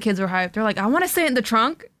 All the kids were hyped. They're like, I want to sit in the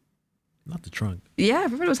trunk. Not the trunk. Yeah,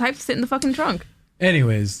 everybody was hyped to sit in the fucking trunk.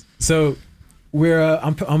 Anyways, so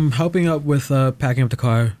I'm helping up with packing up the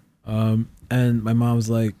car, and my mom was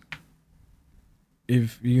like,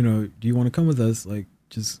 if you know, do you want to come with us? Like,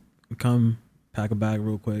 just come, pack a bag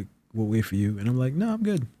real quick. We'll wait for you. And I'm like, no, I'm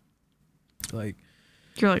good. Like,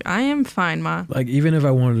 You're like, I am fine, ma. like even if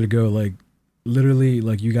I wanted to go, like literally,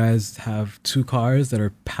 like you guys have 2 cars that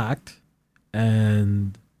are packed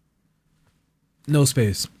and no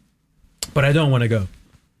space, but I don't want to go.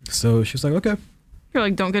 So she was like, okay. You're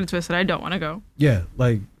like, don't get it twisted. I don't want to go. Yeah,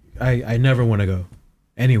 like I never want to go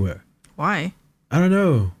anywhere. Why? I don't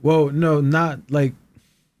know. Well, no, not like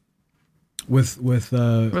with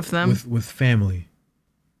them? with family,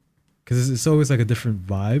 because it's always like a different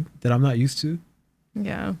vibe that I'm not used to.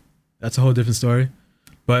 Yeah. That's a whole different story.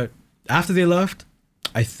 But after they left,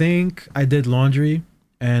 I think I did laundry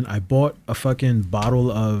and I bought a fucking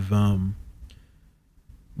bottle of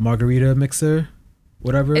margarita mixer,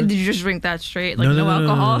 whatever. And did you just drink that straight? Like no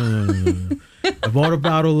alcohol? No. I bought a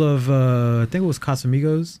bottle of I think it was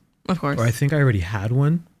Casamigos. Of course. Or I think I already had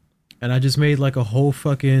one. And I just made like a whole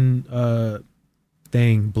fucking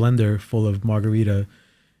blender full of margarita.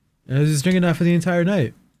 And I was just drinking that for the entire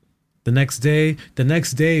night. The next day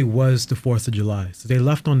was the 4th of July. So they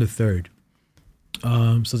left on the 3rd.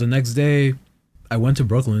 So the next day I went to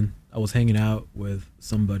Brooklyn. I was hanging out with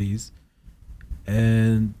some buddies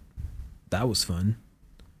and that was fun.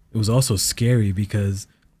 It was also scary because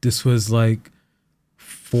this was like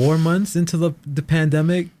 4 months into the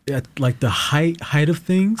pandemic, at like the height of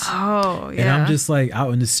things. Oh, yeah. And I'm just like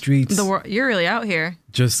out in the streets. You're really out here.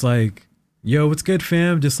 Just like, yo, what's good,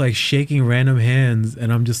 fam? Just like shaking random hands.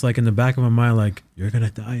 And I'm just like in the back of my mind, like, you're going to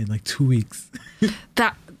die in like 2 weeks.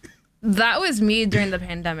 That was me during the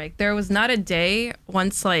pandemic. There was not a day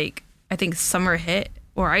once like, I think summer hit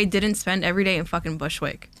where I didn't spend every day in fucking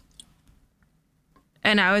Bushwick.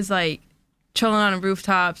 And I was like chilling on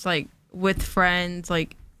rooftops, like with friends,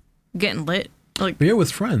 like getting lit. Like, But you're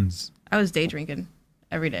with friends. I was day drinking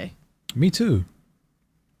every day. Me too.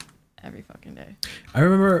 Every fucking day. I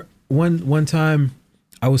remember one time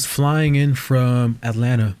I was flying in from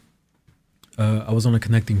Atlanta. I was on a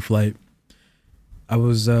connecting flight. I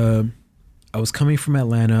was coming from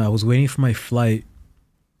Atlanta. I was waiting for my flight,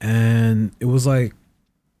 and it was like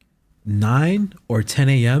 9 or 10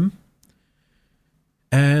 a.m.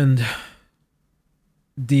 And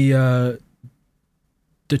the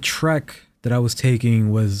trek that I was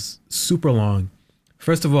taking was super long.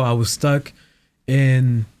 First of all, I was stuck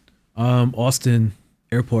in Austin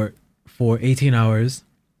airport for 18 hours.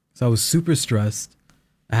 So I was super stressed.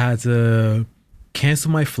 I had to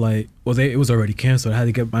cancel my flight. Well, it was already canceled. I had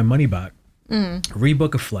to get my money back.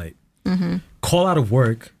 Rebook a flight. Call out of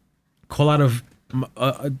work. Call out of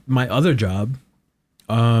my other job.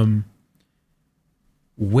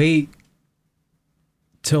 Wait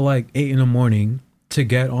till like 8 in the morning to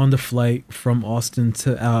get on the flight from Austin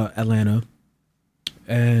to Atlanta.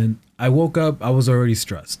 And I woke up, I was already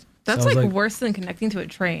stressed. That's So I was like worse than connecting to a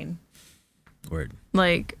train. Word.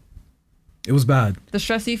 Like, It was bad. the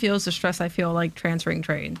stress you feel is the stress I feel like transferring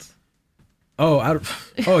trains.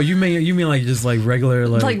 Oh, you mean like just like regular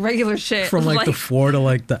Like regular shit. from like the 4 to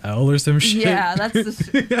like the L or some shit? Yeah, that's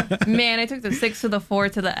the man. I took the 6 to the 4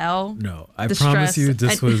 to the L. No, I The promise stress. you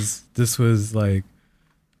this was like,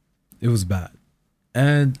 it was bad.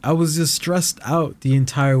 And I was just stressed out the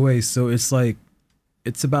entire way. So it's like,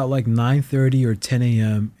 it's about like 9:30 or 10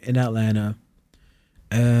 a.m. in Atlanta.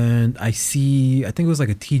 And I think it was like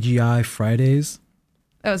a TGI Fridays.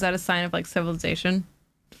 Oh, is that a sign of like civilization?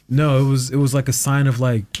 No, it was like a sign of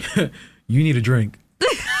like, you need a drink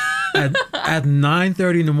at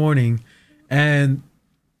 9:30 in the morning. And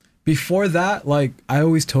before that, like I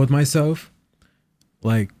always told myself,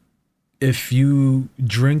 like, if you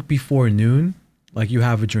drink before noon, like you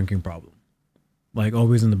have a drinking problem, like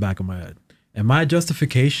always in the back of my head. And my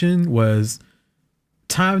justification was,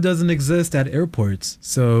 time doesn't exist at airports,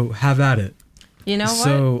 so have at it. You know what?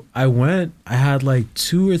 So I had like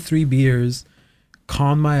 2 or 3 beers,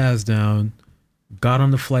 calmed my ass down, got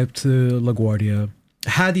on the flight to LaGuardia,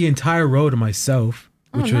 had the entire road to myself,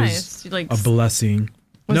 which nice. was Like, a blessing.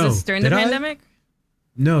 was No, this during the did I? pandemic?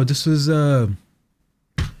 No, this was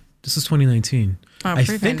 2019. Oh, I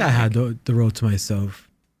think I had the road to myself.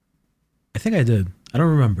 I think I did. I don't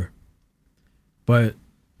remember. But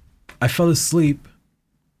I fell asleep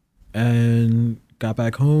and got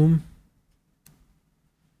back home.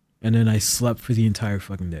 And then I slept for the entire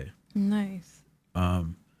fucking day. Nice.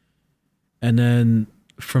 And then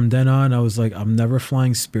from then on, I was like, I'm never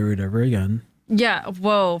flying Spirit ever again. Yeah.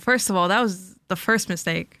 Whoa. First of all, that was the first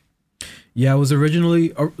mistake. Yeah, I was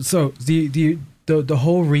originally so the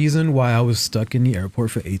whole reason why I was stuck in the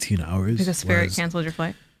airport for 18 hours Because Spirit was canceled your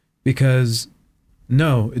flight. because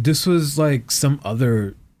no, this was like some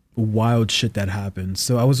other wild shit that happened.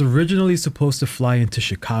 So I was originally supposed to fly into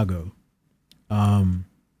Chicago. And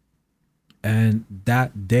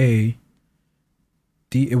that day,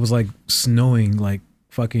 it was like snowing like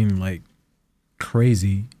fucking like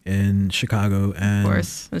crazy in Chicago, and Of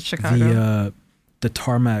course, it's Chicago. the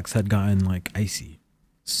tarmacs had gotten like icy.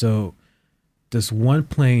 So this one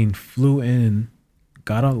plane flew in,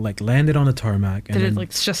 got on, like landed on the tarmac, and Did it then like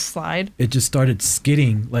just slide? it just started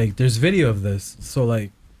skidding. Like there's video of this. So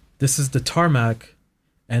like this is the tarmac,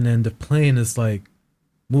 and then the plane is like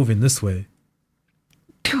moving this way,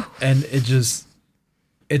 and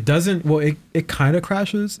it doesn't, well, it kind of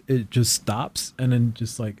crashes. It just stops, and then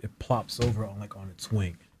just like it plops over on its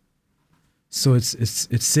wing. So it's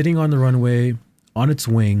sitting on the runway on its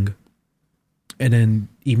wing, and then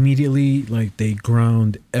immediately like they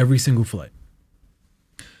ground every single flight.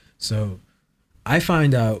 So I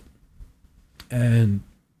find out, and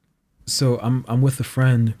so I'm with a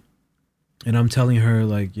friend, and I'm telling her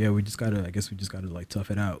like, yeah, I guess we just gotta like tough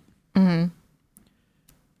it out. Mm-hmm.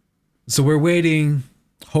 So we're waiting,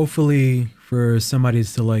 hopefully, for somebody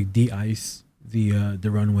to like de-ice the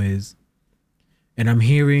runways, and I'm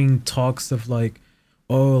hearing talks of like,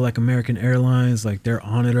 oh, like American Airlines, like they're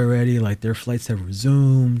on it already, like their flights have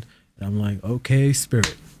resumed, and I'm like, okay,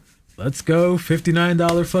 Spirit, let's go,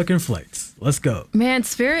 $59 fucking flights, let's go. Man,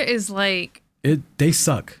 Spirit is like, They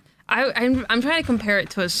suck. I'm trying to compare it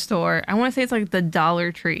to a store. I want to say it's like the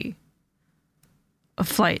Dollar Tree of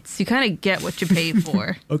flights. You kind of get what you pay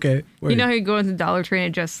for. Okay, You know how you go into Dollar Tree and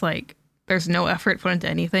it just like there's no effort put into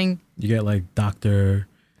anything. you get like Doctor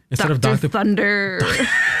instead of Doctor Thunder.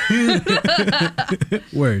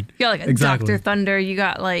 Word. You got like a Exactly. Dr. Thunder. You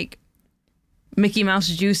got like Mickey Mouse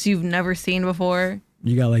juice you've never seen before.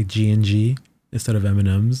 You got like G&G instead of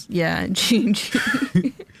M&Ms. Yeah,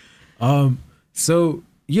 G&G. So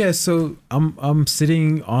yeah, so I'm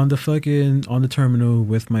sitting on the terminal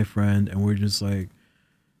with my friend, and we're just like,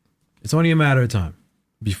 it's only a matter of time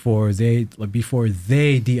before they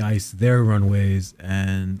de-ice their runways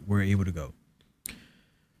and we're able to go.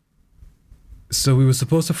 So we were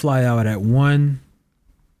supposed to fly out at 1.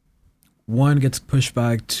 1 gets pushed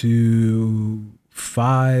back to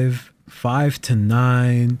 5, 5 to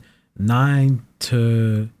 9, 9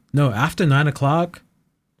 to after 9 o'clock.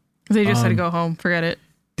 They just had to go home. Forget it.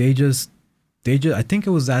 They just I think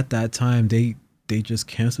it was at that time they just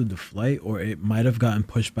canceled the flight, or it might have gotten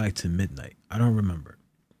pushed back to midnight. I don't remember.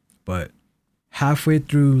 But halfway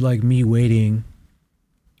through like me waiting,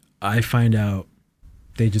 I find out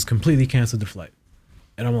they just completely canceled the flight.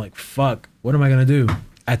 And I'm like, fuck, what am I gonna do?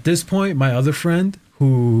 At this point, my other friend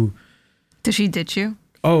who Did she ditch you?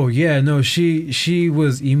 Oh yeah, no, she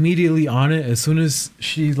was immediately on it as soon as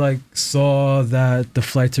she like saw that the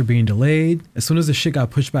flights are being delayed. As soon as the shit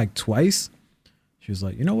got pushed back twice, she was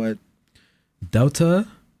like, you know what? Delta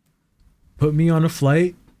put me on a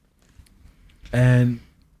flight, and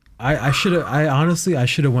I should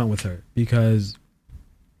have went with her, because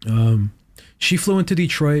she flew into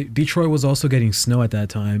Detroit. Detroit was also getting snow at that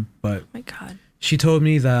time, but Oh my God. she told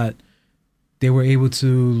me that they were able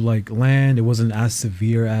to like land. It wasn't as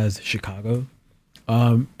severe as Chicago.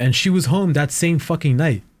 And she was home that same fucking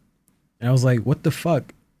night. And I was like, what the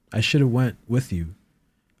fuck? I should have went with you.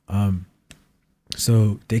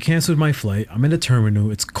 So they canceled my flight. I'm in the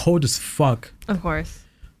terminal. It's cold as fuck. Of course.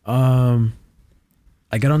 I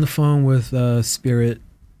get on the phone with Spirit.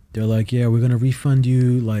 They're like, yeah, we're going to refund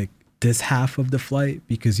you like this half of the flight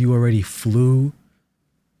because you already flew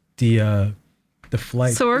the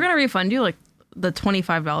flight. So we're going to refund you like the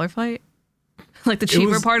 $25 flight? Like the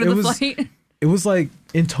cheaper part of the flight? It was like,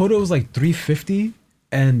 in total, it was like $350,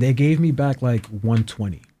 and they gave me back like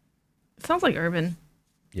 $120. Sounds like urban.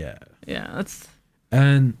 Yeah. Yeah,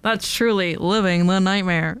 And that's truly living the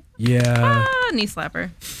nightmare. yeah. Knee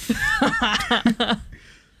slapper.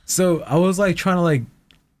 So I was like trying to like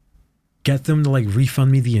get them to like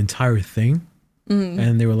refund me the entire thing.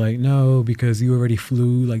 And they were like, no, because you already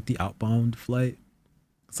flew like the outbound flight.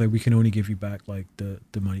 It's like, we can only give you back like the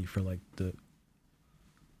money for like the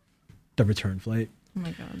return flight. Oh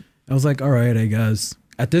my God. I was like, all right, I guess.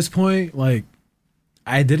 At this point, like,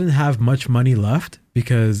 I didn't have much money left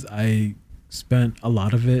because I spent a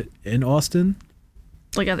lot of it in Austin.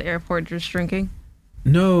 Like at the airport, just drinking?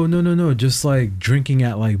 No. Just like drinking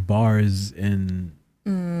at like bars and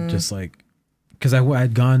just like, because I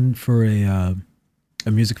had gone for a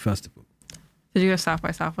music festival. Did you go South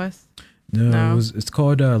by Southwest? No. It's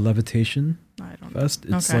called Levitation I don't Fest.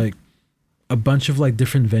 It's Okay. like a bunch of like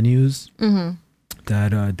different venues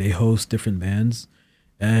that they host different bands.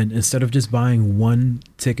 And instead of just buying one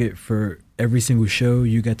ticket for every single show,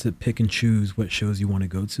 you get to pick and choose what shows you want to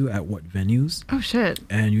go to at what venues, Oh shit.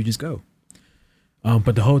 and you just go.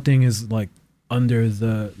 But the whole thing is like under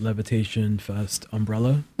the Levitation Fest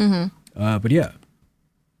umbrella. But yeah.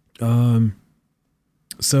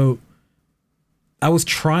 So I was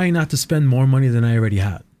trying not to spend more money than I already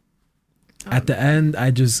had. At the end,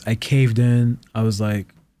 I caved in. I was like,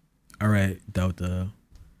 all right, Delta,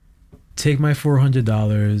 take my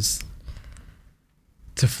 $400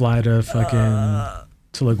 to fly to fucking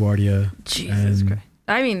to LaGuardia. Jesus and Christ.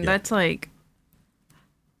 I mean, yeah.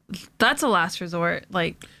 that's a last resort.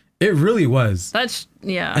 Like, It really was. that's,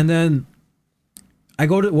 yeah. And then I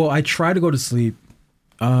try to go to sleep.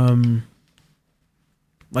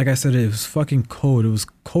 Like I said, it was fucking cold. It was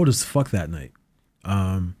cold as fuck that night.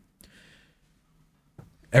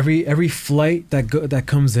 Every flight that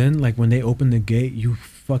comes in, like when they open the gate, you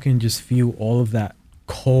fucking just feel all of that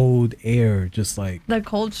cold air, just like The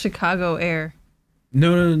cold Chicago air.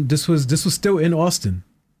 no. This was still in Austin.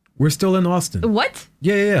 We're still in Austin. What?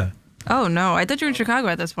 Yeah. Oh no, I thought you were in Chicago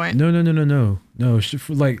at this point. No.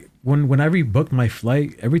 Like when I rebooked my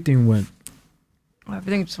flight, everything went. Oh,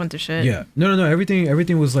 everything just went to shit. Yeah. No.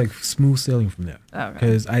 Everything was like smooth sailing from there. Oh, okay.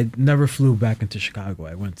 Because I never flew back into Chicago.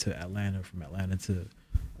 I went to Atlanta, from Atlanta to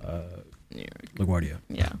New York. LaGuardia.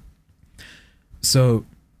 Yeah. So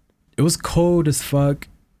it was cold as fuck.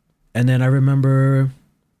 And then I remember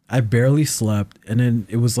I barely slept. And then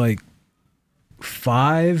it was like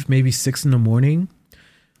 5, maybe 6 in the morning.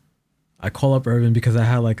 I call up Irvin because I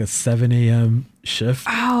had like a 7 a.m. shift.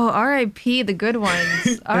 Oh, R.I.P. the good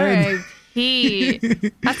ones. R.I.P.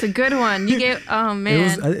 That's a good one. You get. Oh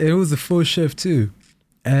man. It was a full shift too.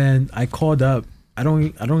 And I called up. I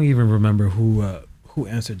don't even remember who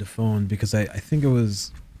answered the phone, because I think it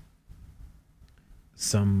was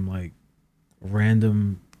some like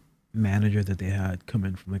random manager that they had come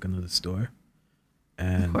in from like another store.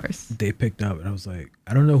 And Of course. they picked up, and I was like,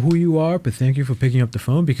 I don't know who you are, but thank you for picking up the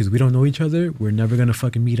phone, because we don't know each other. We're never gonna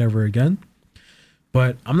fucking meet ever again.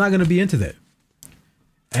 But I'm not gonna be into that.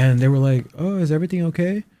 And they were like, oh, is everything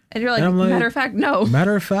okay? And you're like, And I'm like, matter of fact, no.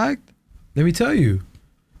 Matter of fact, let me tell you.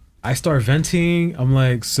 I start venting. I'm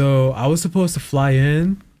like, so I was supposed to fly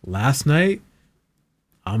in last night.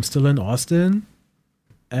 I'm still in Austin.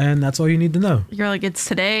 And that's all you need to know. You're like, it's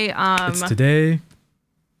today. It's today.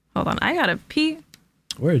 Hold on, I gotta pee.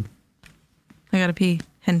 Word. I gotta pee.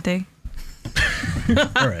 Gente.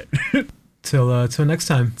 All right. Till next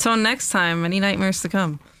time. So next time, any nightmares to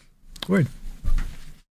come. Word.